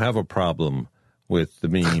you don't have a problem with the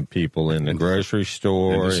mean people in the grocery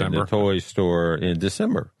store, in the toy store in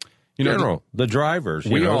December. You know, the drivers,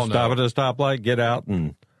 we all stop at a stoplight, get out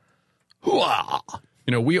and hoo-ah.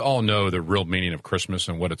 You know, we all know the real meaning of Christmas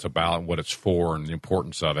and what it's about and what it's for and the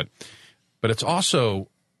importance of it. But it's also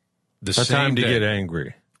the same time to day, get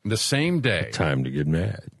angry. The same day. A time to get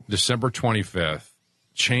mad. December 25th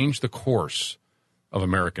changed the course of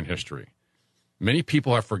American history. Many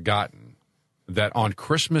people have forgotten that on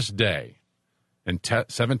Christmas Day in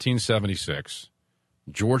 1776,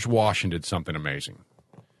 George Washington did something amazing.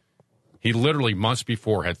 He literally, months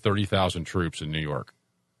before, had 30,000 troops in New York.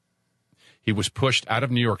 He was pushed out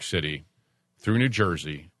of New York City, through New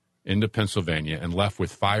Jersey, into Pennsylvania, and left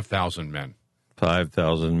with 5,000 men.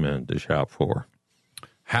 5,000 men to shop for.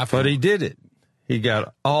 But he did it. He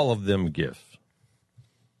got all of them gifts.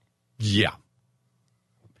 Yeah.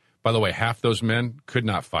 By the way, half those men could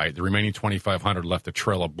not fight. The remaining 2,500 left a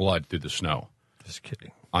trail of blood through the snow. Just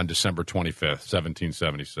kidding. On December 25th,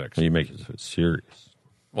 1776. You make it so serious.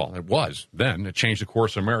 Well, it was then. It changed the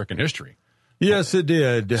course of American history. Yes, it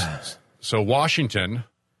did. So Washington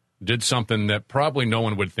did something that probably no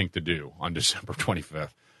one would think to do on December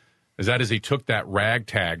 25th. That is, he took that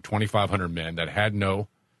ragtag 2,500 men that had no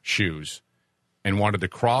shoes and wanted to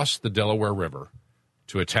cross the Delaware River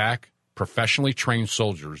to attack professionally trained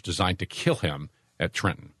soldiers designed to kill him at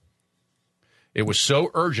Trenton. It was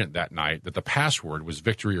so urgent that night that the password was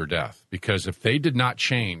victory or death, because if they did not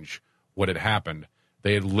change what had happened,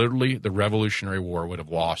 they had literally, the Revolutionary War would have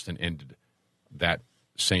lost and ended that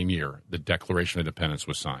same year. The Declaration of Independence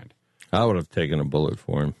was signed. I would have taken a bullet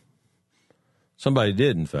for him. Somebody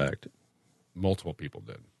did, in fact. Multiple people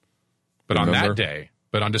did. But on that day,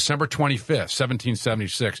 on December 25th,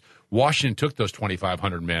 1776, Washington took those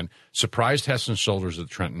 2,500 men, surprised Hessian's soldiers at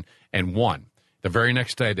Trenton, and won. The very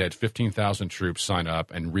next day, they had 15,000 troops sign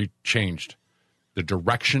up and changed the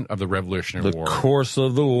direction of the Revolutionary War. The course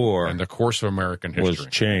of the war. And the course of American history.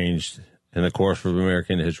 Was changed in the course of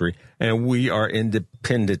American history. And we are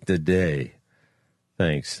independent today.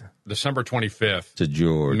 Thanks. December 25th to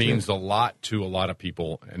George means a lot to a lot of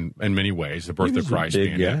people in many ways, the birth of Christ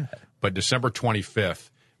being it. But December 25th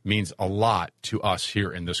means a lot to us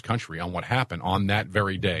here in this country on what happened on that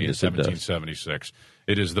very day in 1776.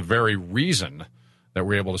 It is the very reason that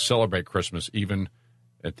we're able to celebrate Christmas even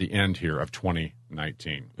at the end here of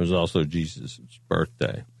 2019. It was also Jesus'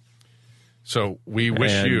 birthday. So we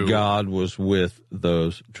wish you... God was with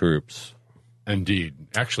those troops. Indeed.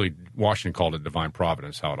 Actually, Washington called it divine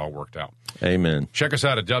providence, how it all worked out. Amen. Check us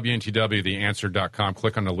out at WNTWTheAnswer.com.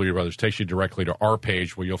 Click on the Louie Brothers. Takes you directly to our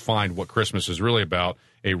page where you'll find what Christmas is really about,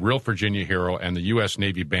 a real Virginia hero and the U.S.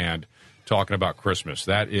 Navy band talking about Christmas.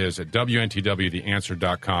 That is at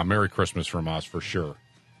WNTWTheAnswer.com. Merry Christmas from us for sure.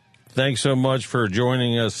 Thanks so much for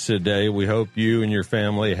joining us today. We hope you and your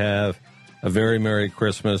family have a very Merry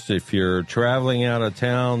Christmas. If you're traveling out of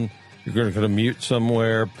town, you're going to commute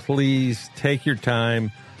somewhere, please take your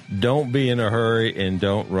time. Don't be in a hurry and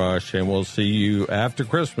don't rush. And we'll see you after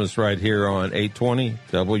Christmas right here on 820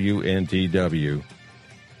 WNTW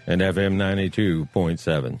and FM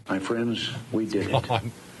 92.7. My friends, we did it.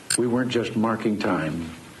 We weren't just marking time.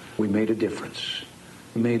 We made a difference.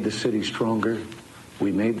 We made the city stronger.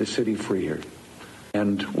 We made the city freer.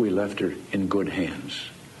 And we left her in good hands.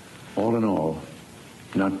 All in all,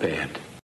 not bad.